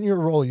 And in your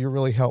role, you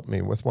really helped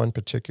me with one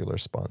particular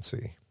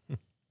sponsee,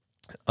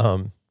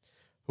 who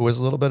was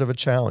a little bit of a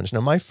challenge.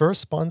 Now, my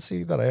first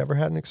sponsee that I ever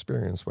had an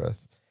experience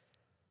with,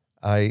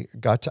 I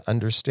got to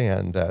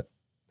understand that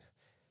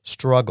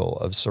struggle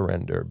of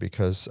surrender,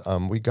 because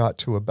we got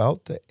to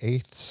about the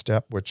 8th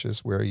step, which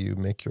is where you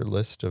make your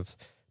list of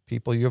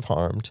people you've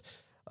harmed,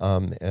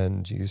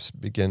 and you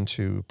begin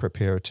to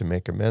prepare to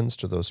make amends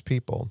to those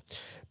people.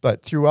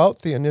 But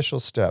throughout the initial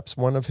steps,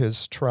 one of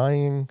his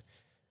trying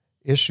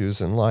issues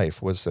in life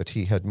was that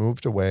he had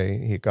moved away.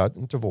 He had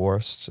gotten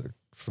divorced, a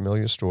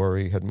familiar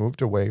story, had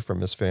moved away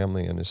from his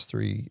family and his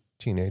 3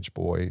 teenage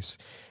boys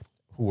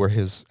who were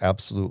his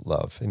absolute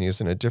love. And he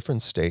was in a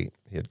different state.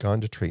 He had gone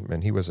to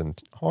treatment. He was in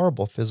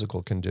horrible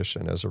physical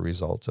condition as a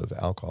result of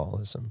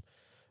alcoholism,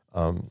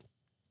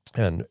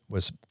 and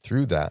was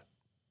through that,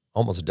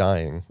 almost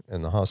dying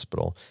in the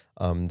hospital,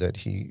 that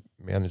he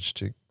managed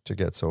to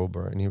get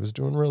sober, and he was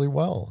doing really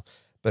well.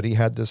 But he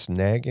had this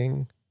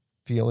nagging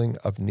feeling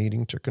of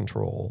needing to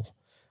control.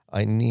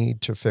 I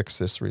need to fix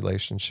this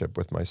relationship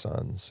with my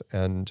sons.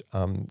 And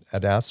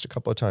I'd asked a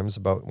couple of times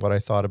about what I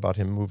thought about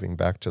him moving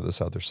back to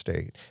this other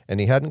state. And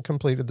he hadn't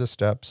completed the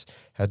steps,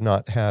 had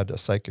not had a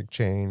psychic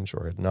change,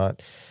 or had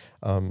not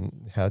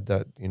had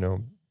that,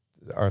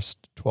 our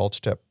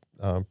 12-step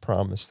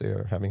promise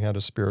there, having had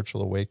a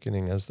spiritual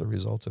awakening as the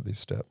result of these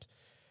steps.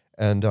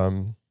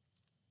 And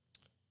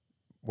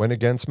went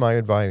against my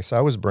advice. I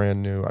was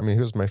brand new. I mean,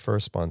 he was my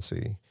first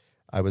sponsee.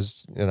 I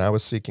was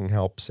seeking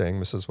help, saying,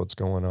 "This is what's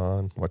going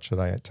on. What should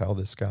I tell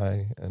this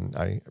guy?" And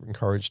I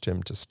encouraged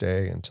him to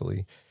stay until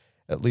he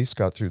at least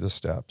got through the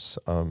steps.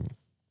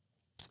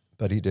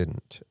 But he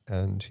didn't.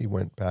 And he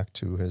went back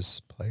to his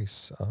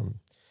place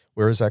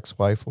where his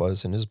ex-wife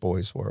was and his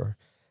boys were.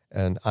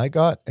 And I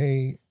got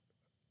a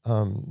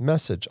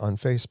message on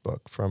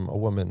Facebook from a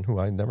woman who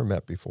I never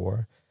met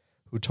before,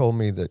 who told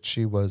me that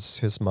she was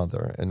his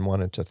mother and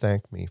wanted to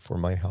thank me for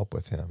my help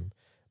with him,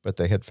 but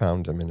they had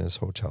found him in his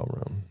hotel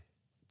room,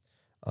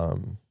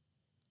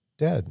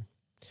 dead.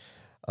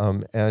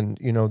 And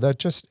that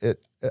just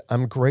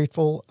I'm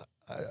grateful.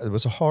 It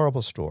was a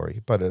horrible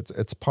story, but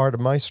it's part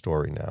of my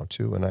story now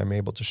too, and I'm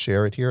able to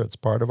share it here. It's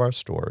part of our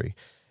story,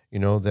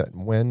 that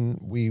when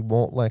we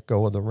won't let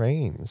go of the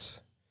reins,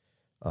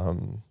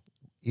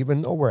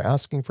 even though we're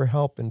asking for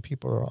help and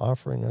people are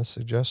offering us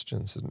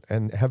suggestions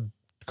and have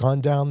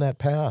gone down that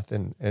path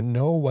and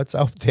know what's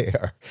out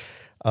there,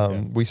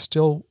 we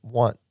still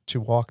want to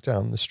walk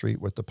down the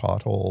street with the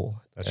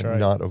pothole. That's and right.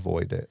 Not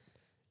avoid it.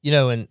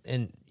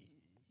 And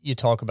you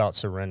talk about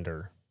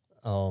surrender.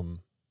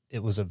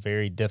 It was a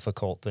very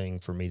difficult thing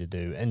for me to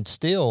do, and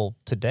still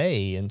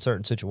today in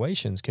certain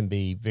situations can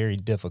be very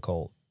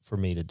difficult for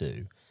me to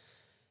do.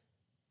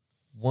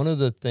 One of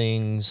the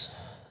things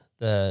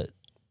that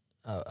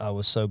I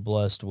was so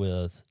blessed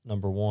with,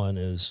 number one,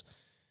 is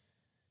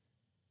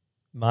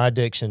my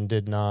addiction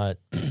did not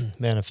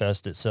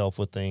manifest itself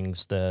with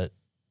things that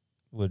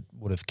would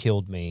have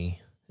killed me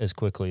as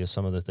quickly as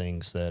some of the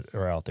things that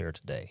are out there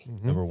today.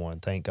 Mm-hmm. Number one,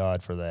 thank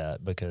God for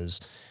that,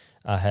 because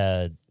I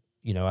had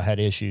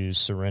issues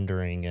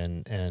surrendering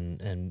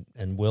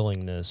and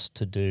willingness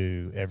to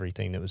do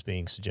everything that was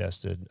being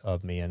suggested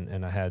of me,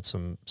 and I had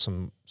some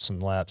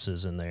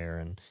lapses in there,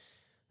 and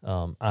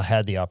I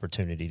had the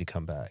opportunity to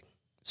come back.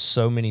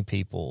 So many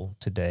people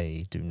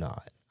today do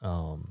not.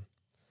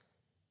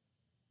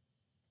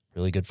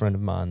 Really good friend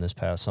of mine this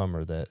past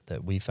summer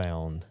that we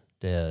found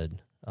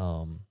dead,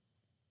 and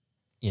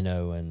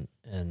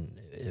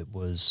it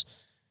was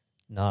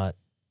not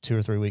 2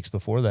 or 3 weeks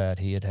before that,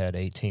 he had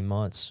 18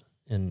 months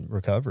in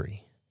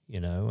recovery,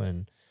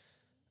 and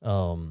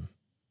the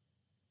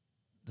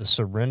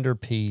surrender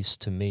piece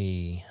to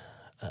me,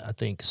 I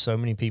think so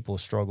many people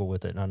struggle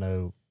with it, and I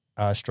know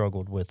I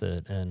struggled with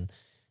it, and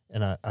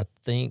I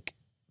think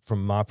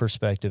from my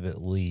perspective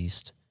at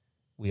least,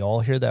 we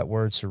all hear that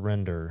word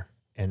surrender,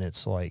 and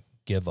it's like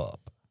give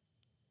up,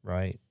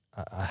 right?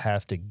 I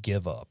have to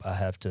give up. I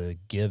have to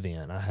give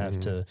in. I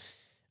have to,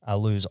 I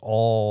lose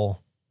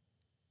all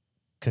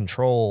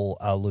control,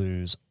 I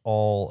lose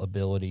all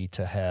ability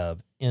to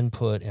have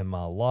input in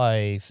my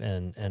life,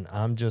 and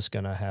I'm just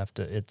going to have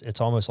to,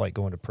 it's almost like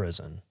going to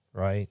prison,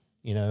 right?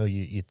 You know,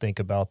 you think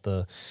about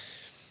the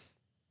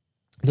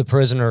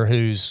prisoner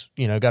who's,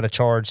 you know, got a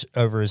charge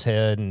over his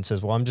head and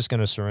says, well, I'm just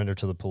going to surrender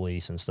to the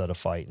police instead of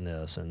fighting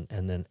this. And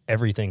then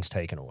everything's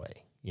taken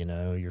away. You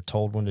know, you're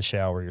told when to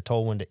shower, you're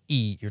told when to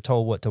eat, you're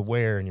told what to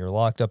wear, and you're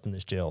locked up in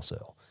this jail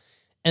cell.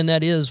 And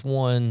that is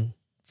one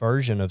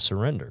version of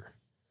surrender.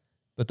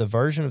 But the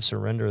version of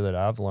surrender that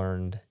I've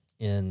learned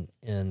in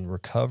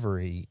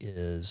recovery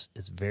is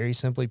very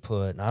simply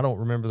put, and I don't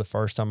remember the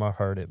first time I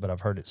heard it, but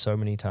I've heard it so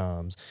many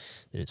times,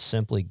 that it's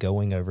simply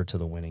going over to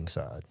the winning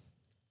side.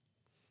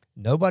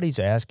 Nobody's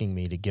asking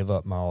me to give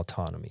up my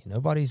autonomy.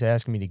 Nobody's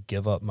asking me to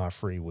give up my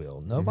free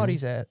will.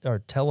 Nobody's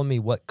or telling me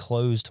what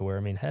clothes to wear.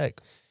 I mean,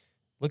 heck,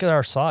 look at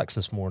our socks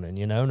this morning,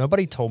 you know.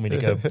 Nobody told me to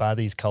go buy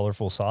these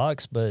colorful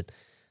socks, but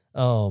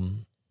I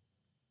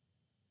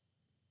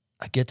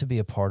get to be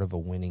a part of a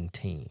winning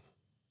team.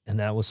 And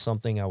that was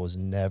something I was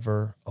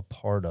never a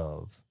part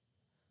of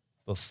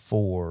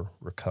before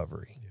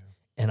recovery. Yeah.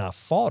 And I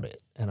fought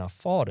it, and I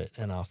fought it,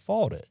 and I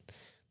fought it.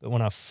 But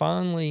when I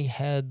finally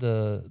had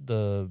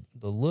the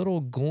little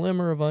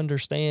glimmer of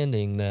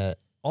understanding that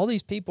all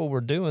these people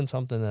were doing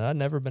something that I'd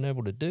never been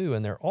able to do,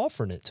 and they're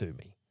offering it to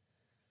me,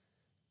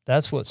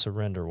 that's what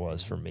surrender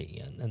was for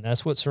me. And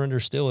that's what surrender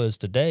still is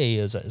today,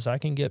 is I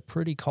can get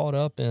pretty caught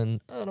up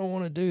in, I don't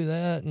want to do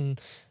that, and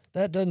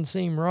that doesn't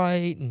seem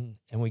right. And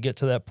we get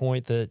to that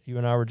point that you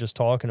and I were just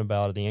talking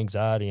about, the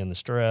anxiety and the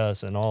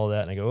stress and all of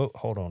that. And I go, oh,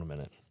 hold on a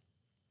minute.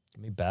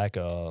 Let me back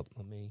up.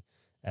 Let me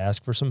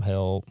ask for some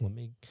help. Let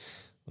me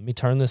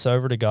turn this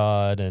over to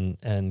God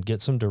and get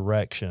some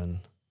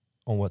direction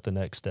on what the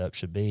next step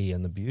should be.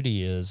 And the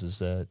beauty is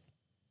that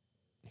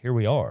here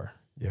we are,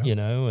 you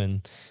know,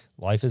 and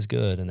life is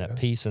good, and that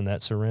peace and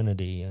that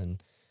serenity.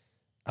 And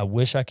I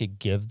wish I could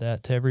give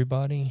that to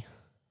everybody.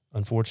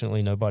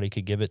 Unfortunately, nobody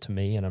could give it to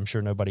me, and I'm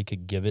sure nobody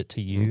could give it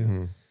to you.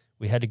 Mm-hmm.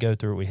 We had to go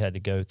through what we had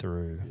to go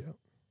through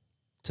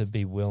to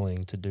be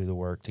willing to do the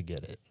work to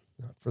get it.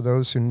 Not for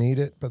those who need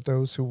it, but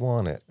those who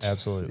want it.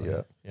 Absolutely.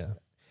 Yeah.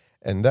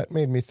 And that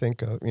made me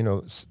think of, you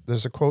know,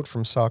 there's a quote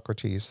from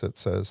Socrates that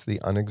says,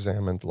 the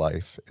unexamined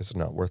life is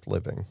not worth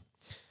living.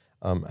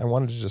 I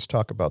wanted to just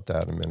talk about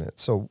that a minute.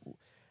 So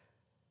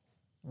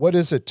what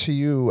is it to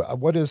you?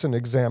 What does an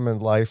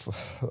examined life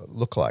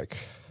look like?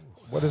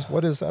 What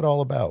is that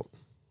all about?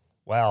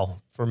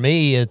 Wow. For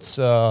me, it's,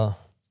 I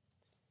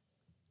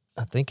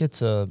think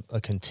it's a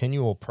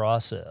continual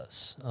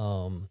process.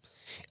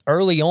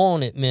 Early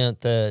on, it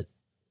meant that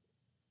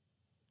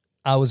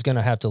I was going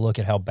to have to look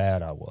at how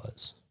bad I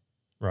was,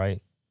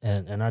 right?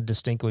 And I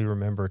distinctly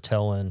remember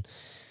telling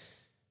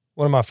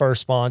one of my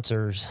first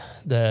sponsors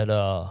that,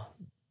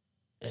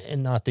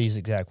 and not these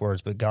exact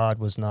words, but God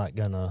was not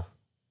going to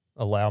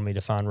allow me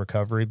to find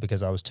recovery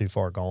because I was too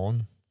far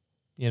gone,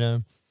 you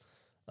know?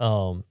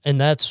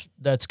 And that's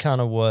kind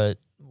of what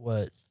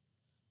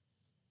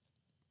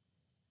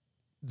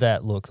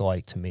that looked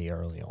like to me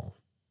early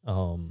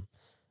on.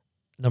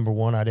 Number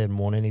one, I didn't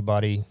want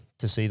anybody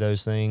to see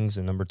those things.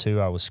 And number two,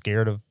 I was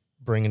scared of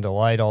bringing to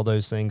light all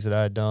those things that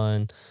I had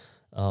done.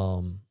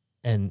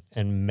 And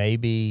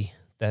maybe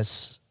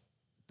that's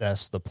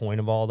the point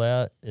of all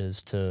that,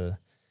 is to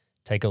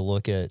take a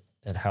look at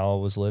how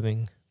I was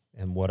living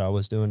and what I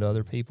was doing to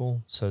other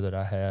people, so that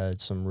I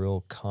had some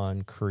real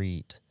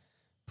concrete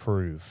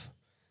proof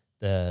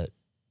that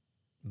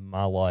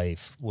my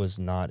life was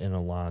not in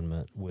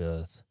alignment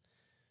with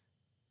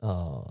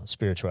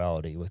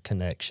spirituality, with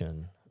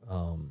connection,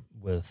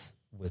 with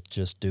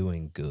just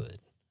doing good.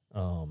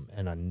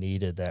 And I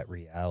needed that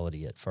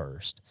reality at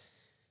first.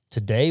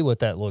 Today, what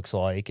that looks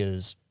like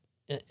is,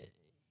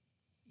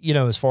 you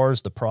know, as far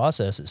as the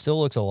process, it still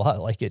looks a lot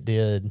like it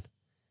did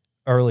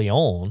early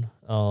on.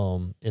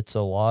 It's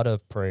a lot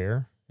of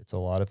prayer. It's a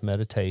lot of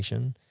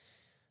meditation.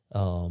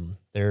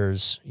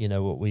 There's, you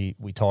know, what we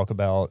talk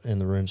about in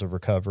the rooms of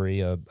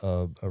recovery, a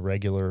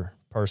regular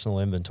personal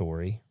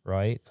inventory,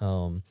 right?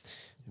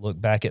 Look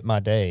back at my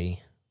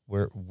day.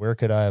 Where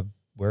could I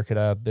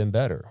have been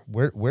better?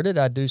 Where did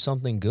I do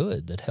something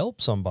good that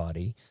helped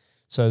somebody,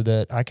 so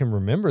that I can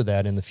remember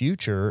that in the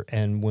future?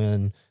 And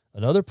when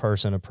another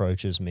person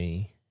approaches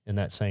me in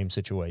that same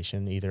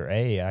situation, either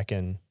A, I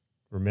can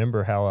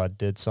remember how I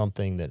did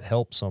something that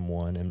helped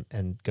someone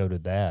and go to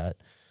that,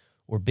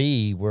 or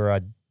B, where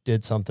I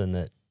did something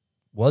that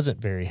wasn't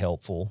very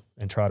helpful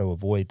and try to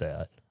avoid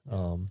that.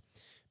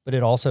 But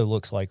it also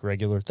looks like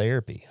regular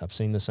therapy. I've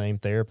seen the same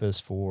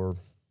therapist for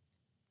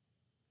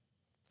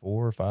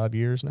 4 or 5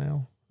 years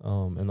now.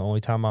 And the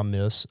only time I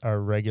miss our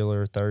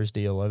regular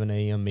Thursday 11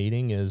 a.m.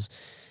 meeting is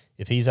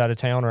if he's out of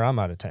town or I'm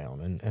out of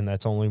town. And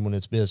that's only when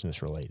it's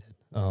business related.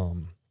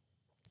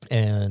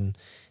 And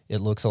it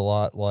looks a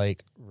lot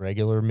like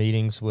regular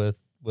meetings with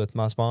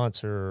my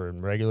sponsor,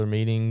 and regular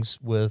meetings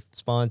with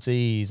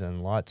sponsees,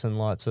 and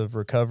lots of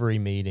recovery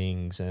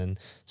meetings, and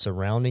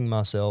surrounding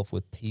myself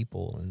with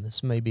people. And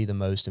this may be the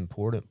most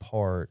important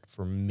part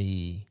for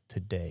me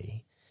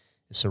today,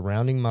 is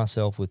surrounding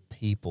myself with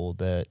people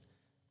that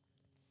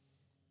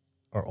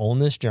are on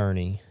this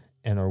journey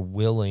and are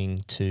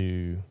willing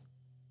to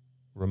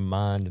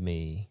remind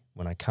me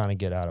when I kind of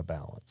get out of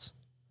balance.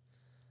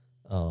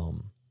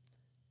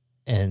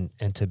 And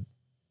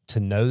to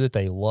know that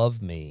they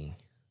love me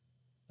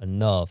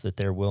enough that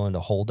they're willing to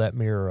hold that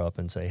mirror up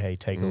and say, hey,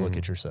 take a look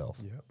at yourself.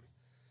 Yep.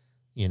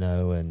 You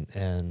know,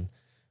 and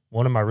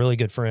one of my really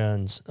good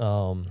friends,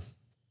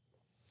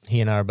 he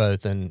and I are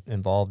both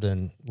involved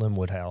in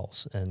Linwood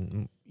House.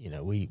 And, you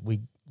know, we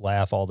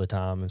laugh all the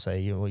time and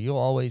say, well, you'll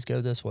always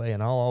go this way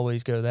and I'll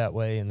always go that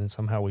way. And then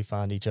somehow we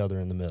find each other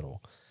in the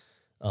middle.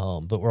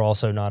 But we're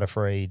also not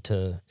afraid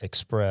to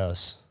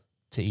express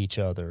to each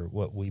other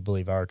what we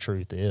believe our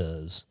truth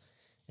is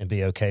and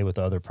be okay with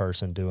the other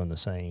person doing the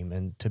same.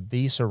 And to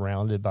be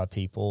surrounded by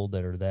people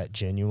that are that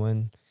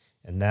genuine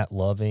and that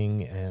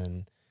loving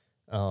and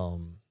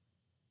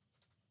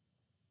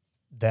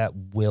that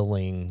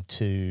willing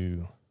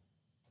to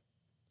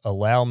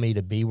allow me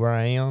to be where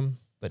I am,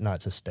 but not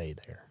to stay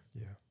there.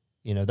 Yeah.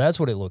 You know, that's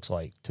what it looks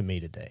like to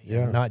me today.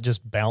 Yeah. Not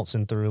just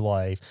bouncing through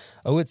life.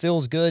 Oh, it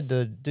feels good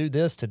to do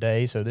this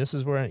today, so this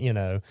is where, you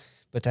know,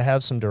 but to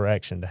have some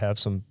direction, to have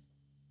some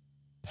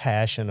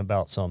passion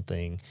about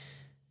something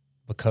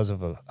because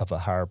of a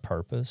higher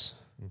purpose,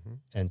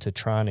 and to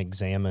try and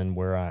examine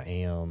where I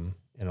am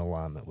in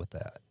alignment with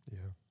that.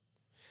 Yeah.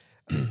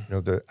 You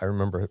know, I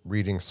remember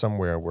reading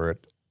somewhere where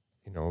it,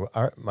 you know,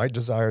 my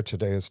desire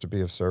today is to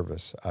be of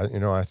service.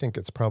 I think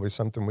it's probably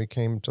something we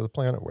came to the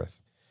planet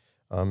with.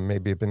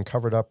 Maybe been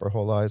covered up our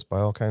whole lives by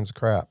all kinds of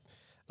crap.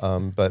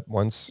 But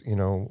once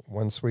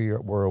we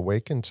were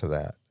awakened to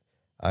that,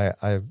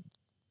 I've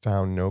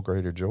found no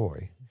greater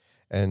joy.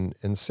 And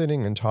in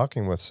sitting and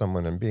talking with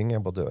someone and being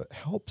able to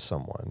help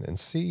someone and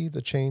see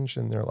the change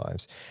in their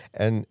lives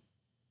and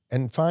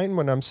find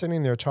when I'm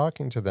sitting there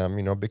talking to them,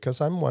 you know, because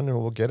I'm one who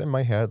will get in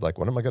my head, like,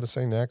 what am I going to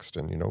say next?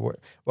 And, you know,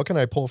 what can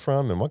I pull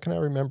from and what can I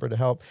remember to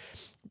help?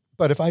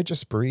 But if I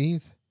just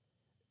breathe,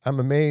 I'm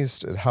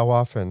amazed at how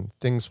often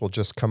things will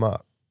just come,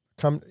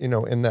 you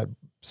know, in that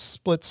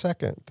split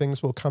second,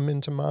 things will come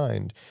into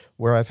mind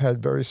where I've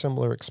had very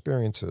similar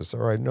experiences,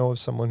 or I know of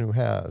someone who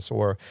has,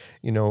 or,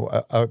 you know,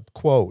 a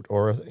quote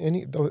or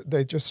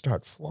they just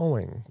start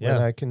flowing when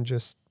I can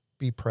just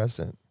be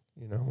present,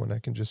 you know, when I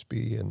can just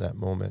be in that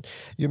moment.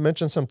 You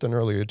mentioned something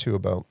earlier too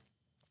about,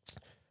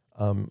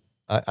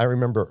 I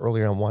remember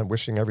early on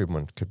wishing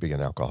everyone could be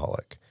an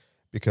alcoholic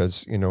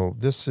because, you know,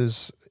 this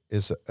is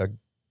a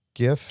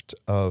gift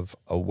of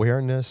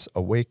awareness,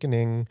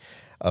 awakening,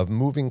 of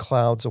moving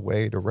clouds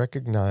away to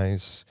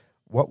recognize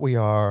what we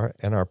are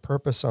and our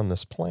purpose on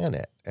this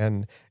planet.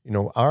 And, you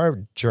know,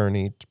 our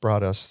journey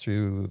brought us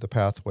through the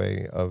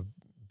pathway of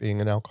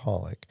being an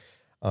alcoholic.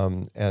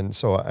 And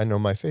so I know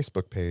my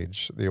Facebook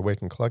page, The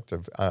Awakened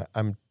Collective,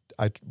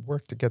 I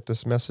work to get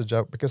this message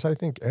out because I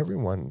think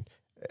everyone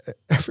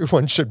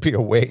should be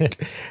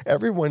awake.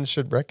 Everyone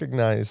should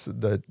recognize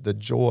the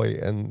joy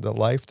and the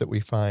life that we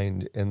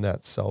find in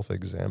that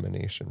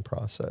self-examination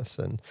process.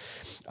 And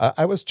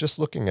I was just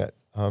looking at,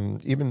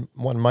 even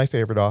one of my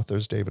favorite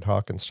authors, David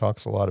Hawkins,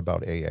 talks a lot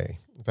about AA.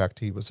 In fact,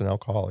 he was an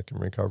alcoholic in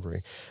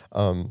recovery.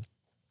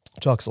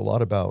 Talks a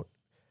lot about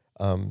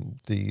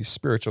the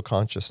spiritual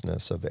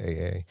consciousness of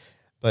AA.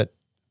 But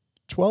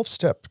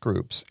 12-step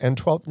groups, and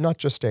 12, not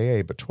just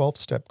AA, but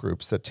 12-step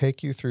groups that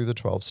take you through the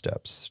 12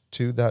 steps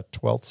to that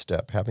 12th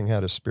step, having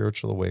had a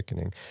spiritual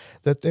awakening,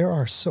 that there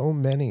are so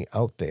many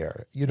out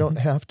there. You don't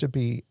have to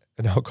be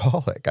an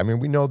alcoholic. I mean,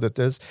 we know that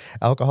there's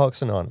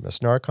Alcoholics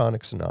Anonymous,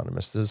 Narcotics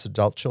Anonymous, there's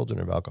Adult Children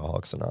of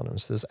Alcoholics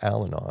Anonymous, there's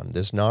Al-Anon,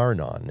 there's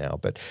Nar-Anon now.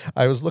 But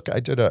I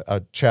did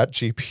a chat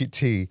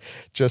GPT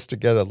just to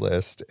get a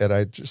list, and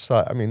I just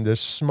thought, I mean,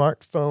 there's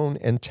smartphone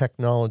and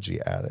technology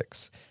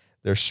addicts.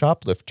 There's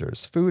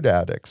shoplifters, food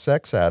addicts,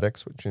 sex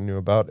addicts, which you knew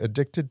about,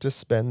 addicted to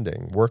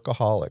spending,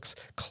 workaholics,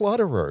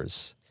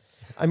 clutterers.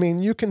 I mean,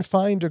 you can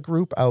find a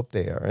group out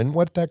there, and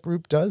what that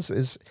group does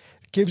is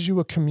gives you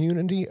a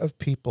community of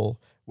people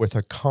with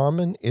a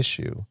common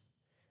issue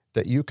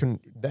that you can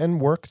then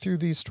work through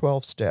these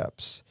 12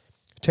 steps.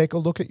 Take a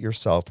look at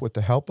yourself with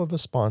the help of a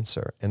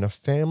sponsor and a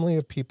family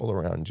of people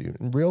around you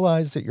and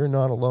realize that you're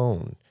not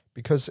alone,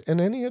 because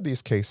in any of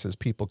these cases,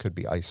 people could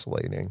be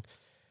isolating.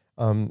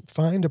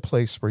 Find a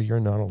place where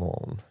you're not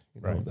alone.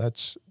 You know, right.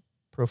 That's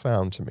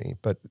profound to me,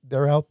 but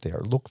they're out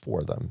there. Look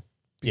for them.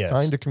 Yes.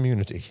 Find a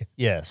community.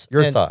 Yes.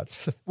 Your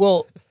thoughts.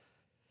 Well,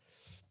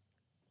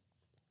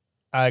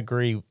 I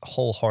agree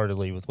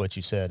wholeheartedly with what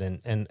you said.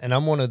 And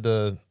I'm one of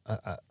the,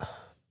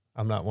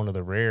 I'm not one of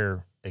the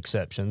rare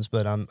exceptions,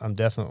 but I'm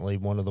definitely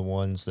one of the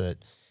ones that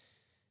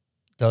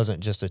doesn't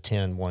just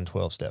attend one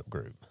 12-step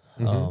group.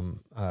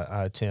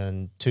 I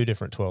attend two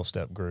different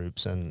 12-step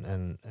groups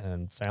and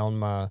found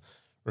my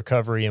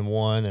recovery in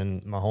one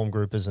and my home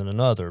group is in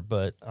another,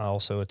 but I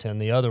also attend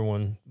the other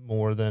one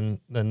more than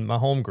my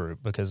home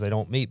group because they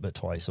don't meet but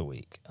twice a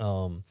week.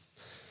 And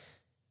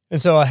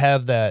so I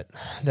have that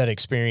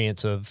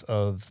experience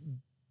of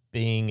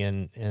being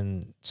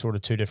in sort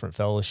of two different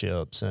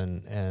fellowships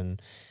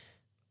and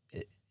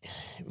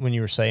when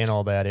you were saying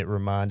all that, it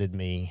reminded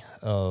me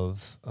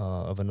of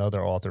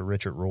another author,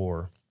 Richard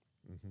Rohr,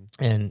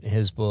 and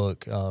his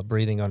book,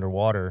 Breathing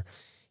Underwater.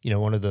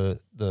 One of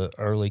the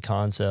early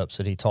concepts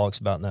that he talks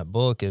about in that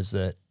book is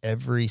that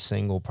every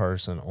single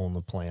person on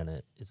the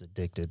planet is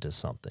addicted to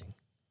something.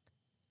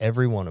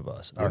 Every one of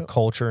us, our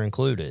culture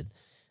included,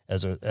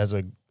 as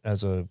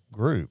a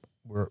group,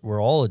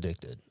 we're all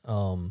addicted.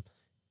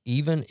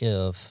 Even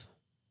if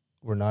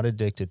we're not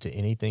addicted to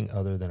anything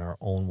other than our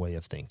own way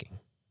of thinking.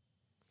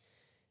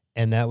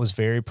 And that was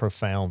very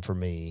profound for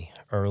me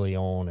early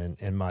on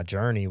in my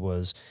journey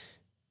was,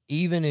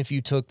 even if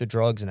you took the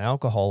drugs and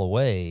alcohol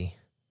away,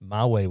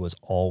 my way was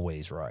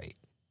always right.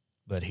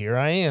 But here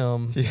I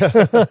am,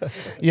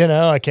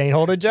 I can't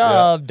hold a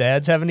job.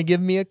 Dad's having to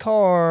give me a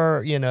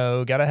car,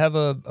 got to have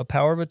a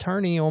power of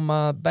attorney on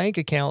my bank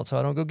account so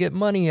I don't go get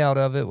money out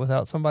of it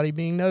without somebody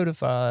being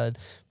notified.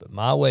 But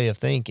my way of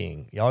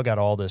thinking, y'all got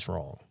all this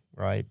wrong,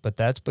 right? But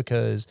that's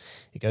because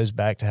it goes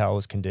back to how I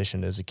was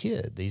conditioned as a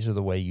kid. These are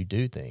the way you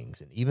do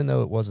things. And even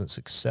though it wasn't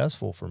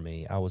successful for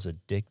me, I was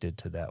addicted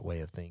to that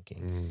way of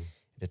thinking.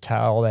 To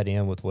tie all that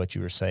in with what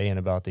you were saying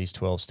about these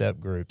 12-step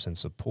groups and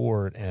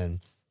support and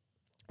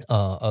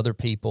other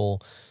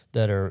people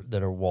that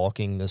are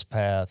walking this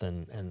path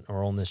and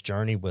are on this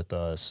journey with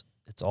us,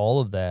 it's all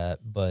of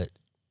that, but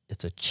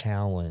it's a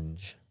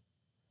challenge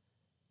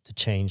to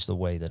change the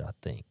way that I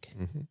think.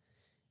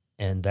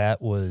 And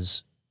that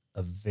was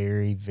a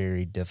very,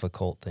 very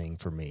difficult thing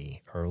for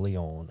me early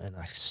on, and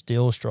I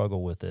still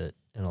struggle with it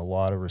in a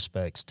lot of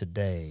respects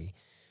today,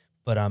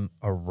 but I'm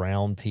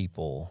around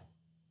people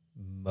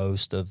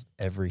most of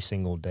every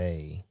single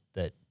day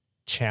that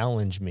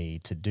challenge me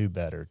to do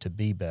better, to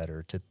be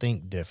better, to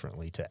think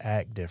differently, to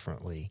act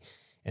differently.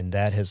 And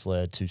that has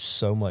led to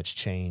so much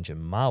change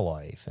in my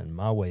life and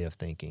my way of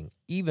thinking,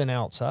 even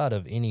outside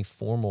of any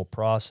formal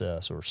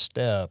process or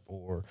step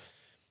or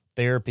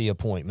therapy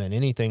appointment,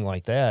 anything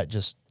like that.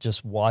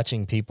 Just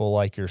watching people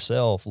like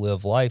yourself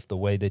live life the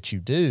way that you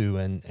do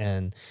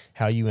and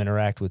how you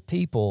interact with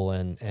people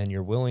and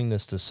your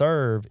willingness to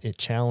serve, it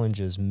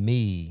challenges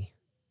me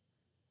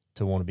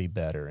to want to be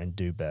better and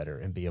do better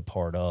and be a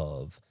part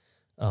of,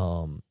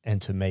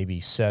 and to maybe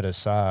set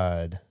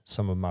aside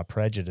some of my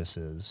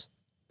prejudices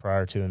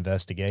prior to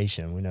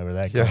investigation. We know where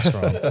that comes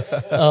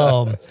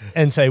from.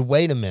 And say,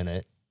 wait a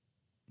minute,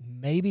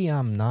 maybe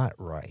I'm not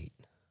right.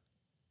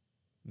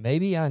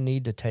 Maybe I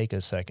need to take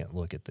a second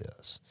look at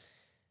this.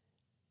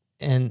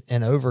 And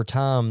over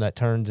time that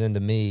turns into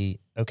me,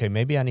 okay,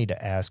 maybe I need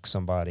to ask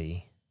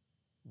somebody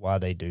why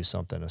they do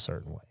something a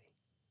certain way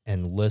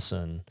and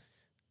listen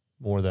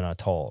more than I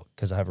talk,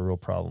 because I have a real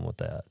problem with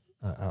that.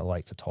 I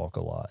like to talk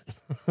a lot.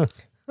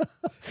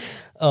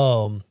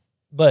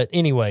 But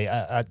anyway,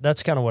 I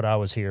that's kind of what I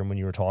was hearing when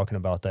you were talking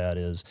about that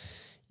is,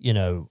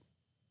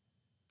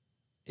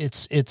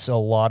 it's a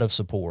lot of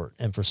support.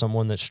 And for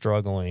someone that's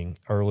struggling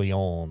early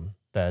on,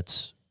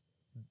 that's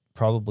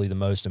probably the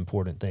most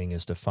important thing,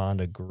 is to find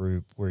a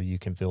group where you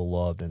can feel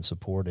loved and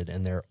supported.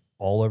 And they're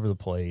all over the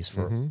place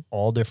for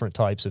all different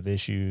types of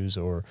issues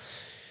or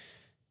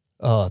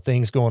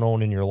things going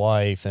on in your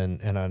life,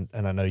 and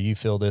I know you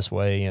feel this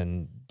way,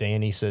 and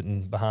Danny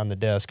sitting behind the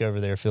desk over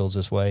there feels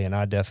this way, and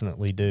I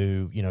definitely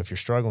do. If you're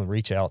struggling,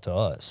 reach out to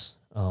us,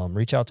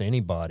 reach out to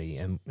anybody,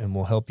 and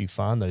we'll help you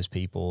find those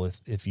people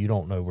if you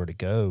don't know where to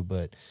go.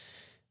 But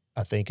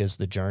I think as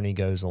the journey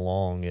goes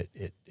along,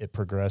 it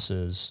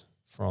progresses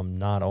from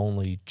not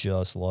only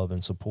just love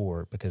and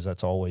support, because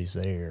that's always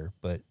there,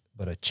 but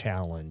a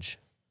challenge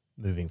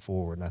moving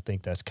forward. And I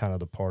think that's kind of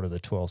the part of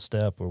the 12th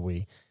step where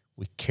we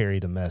carry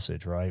the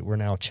message, right? We're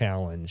now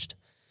challenged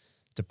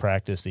to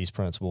practice these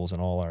principles in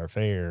all our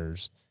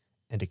affairs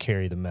and to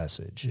carry the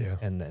message. Yeah.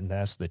 And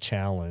that's the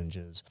challenge,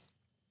 is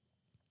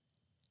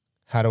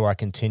how do I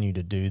continue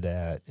to do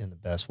that in the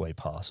best way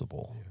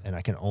possible? Yeah. And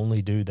I can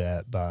only do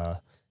that by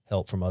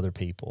help from other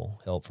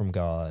people, help from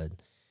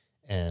God,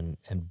 and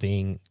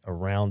being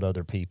around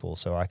other people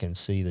so I can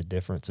see the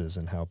differences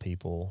in how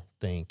people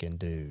think and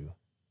do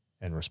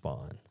and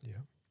respond. Yeah.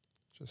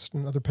 Just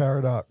another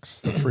paradox,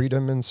 the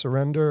freedom and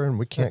surrender, and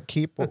we can't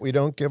keep what we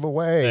don't give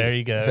away. There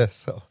you go.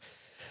 So,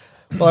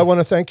 well, I want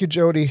to thank you,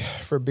 Jody,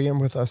 for being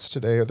with us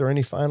today. Are there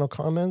any final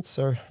comments?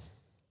 Or?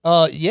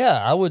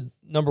 Yeah, I would.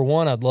 Number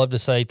one, I'd love to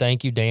say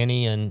thank you,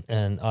 Danny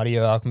and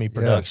Audio Alchemy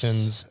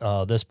Productions.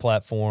 Yes. This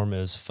platform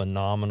is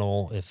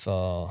phenomenal. If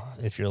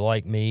you're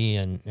like me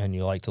and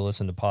you like to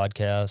listen to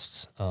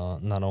podcasts,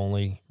 not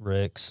only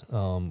Rick's,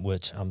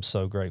 which I'm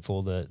so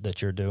grateful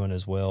that you're doing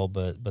as well,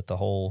 but the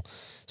whole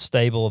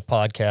stable of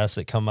podcasts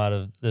that come out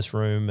of this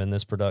room and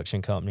this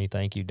production company.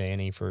 Thank you,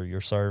 Danny, for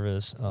your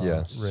service.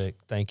 Yes. Rick,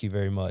 thank you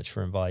very much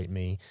for inviting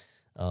me.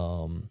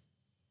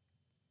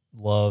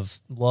 Love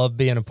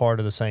being a part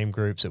of the same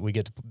groups that we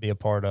get to be a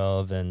part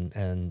of,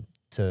 and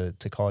to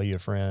call you a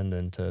friend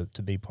and to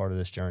be part of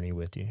this journey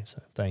with you.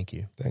 So thank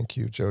you. Thank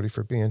you, Jody,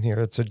 for being here.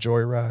 It's a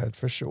joyride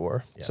for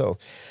sure. Yeah.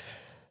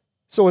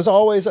 So as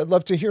always, I'd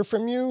love to hear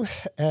from you,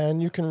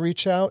 and you can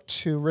reach out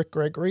to Rick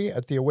Gregory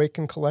at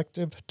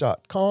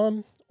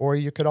theawakencollective.com, or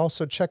you could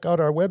also check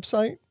out our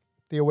website,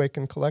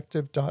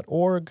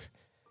 theawakencollective.org.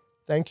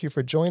 Thank you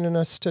for joining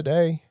us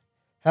today.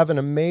 Have an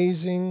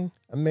amazing,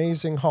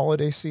 amazing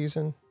holiday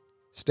season.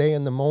 Stay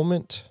in the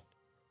moment.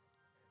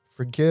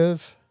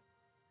 Forgive.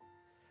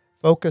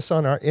 Focus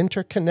on our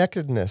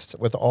interconnectedness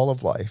with all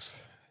of life.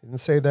 I didn't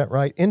say that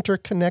right.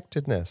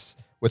 Interconnectedness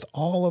with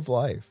all of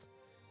life.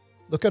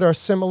 Look at our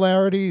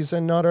similarities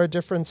and not our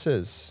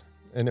differences,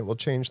 and it will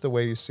change the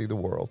way you see the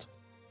world.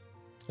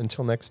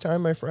 Until next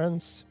time, my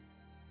friends.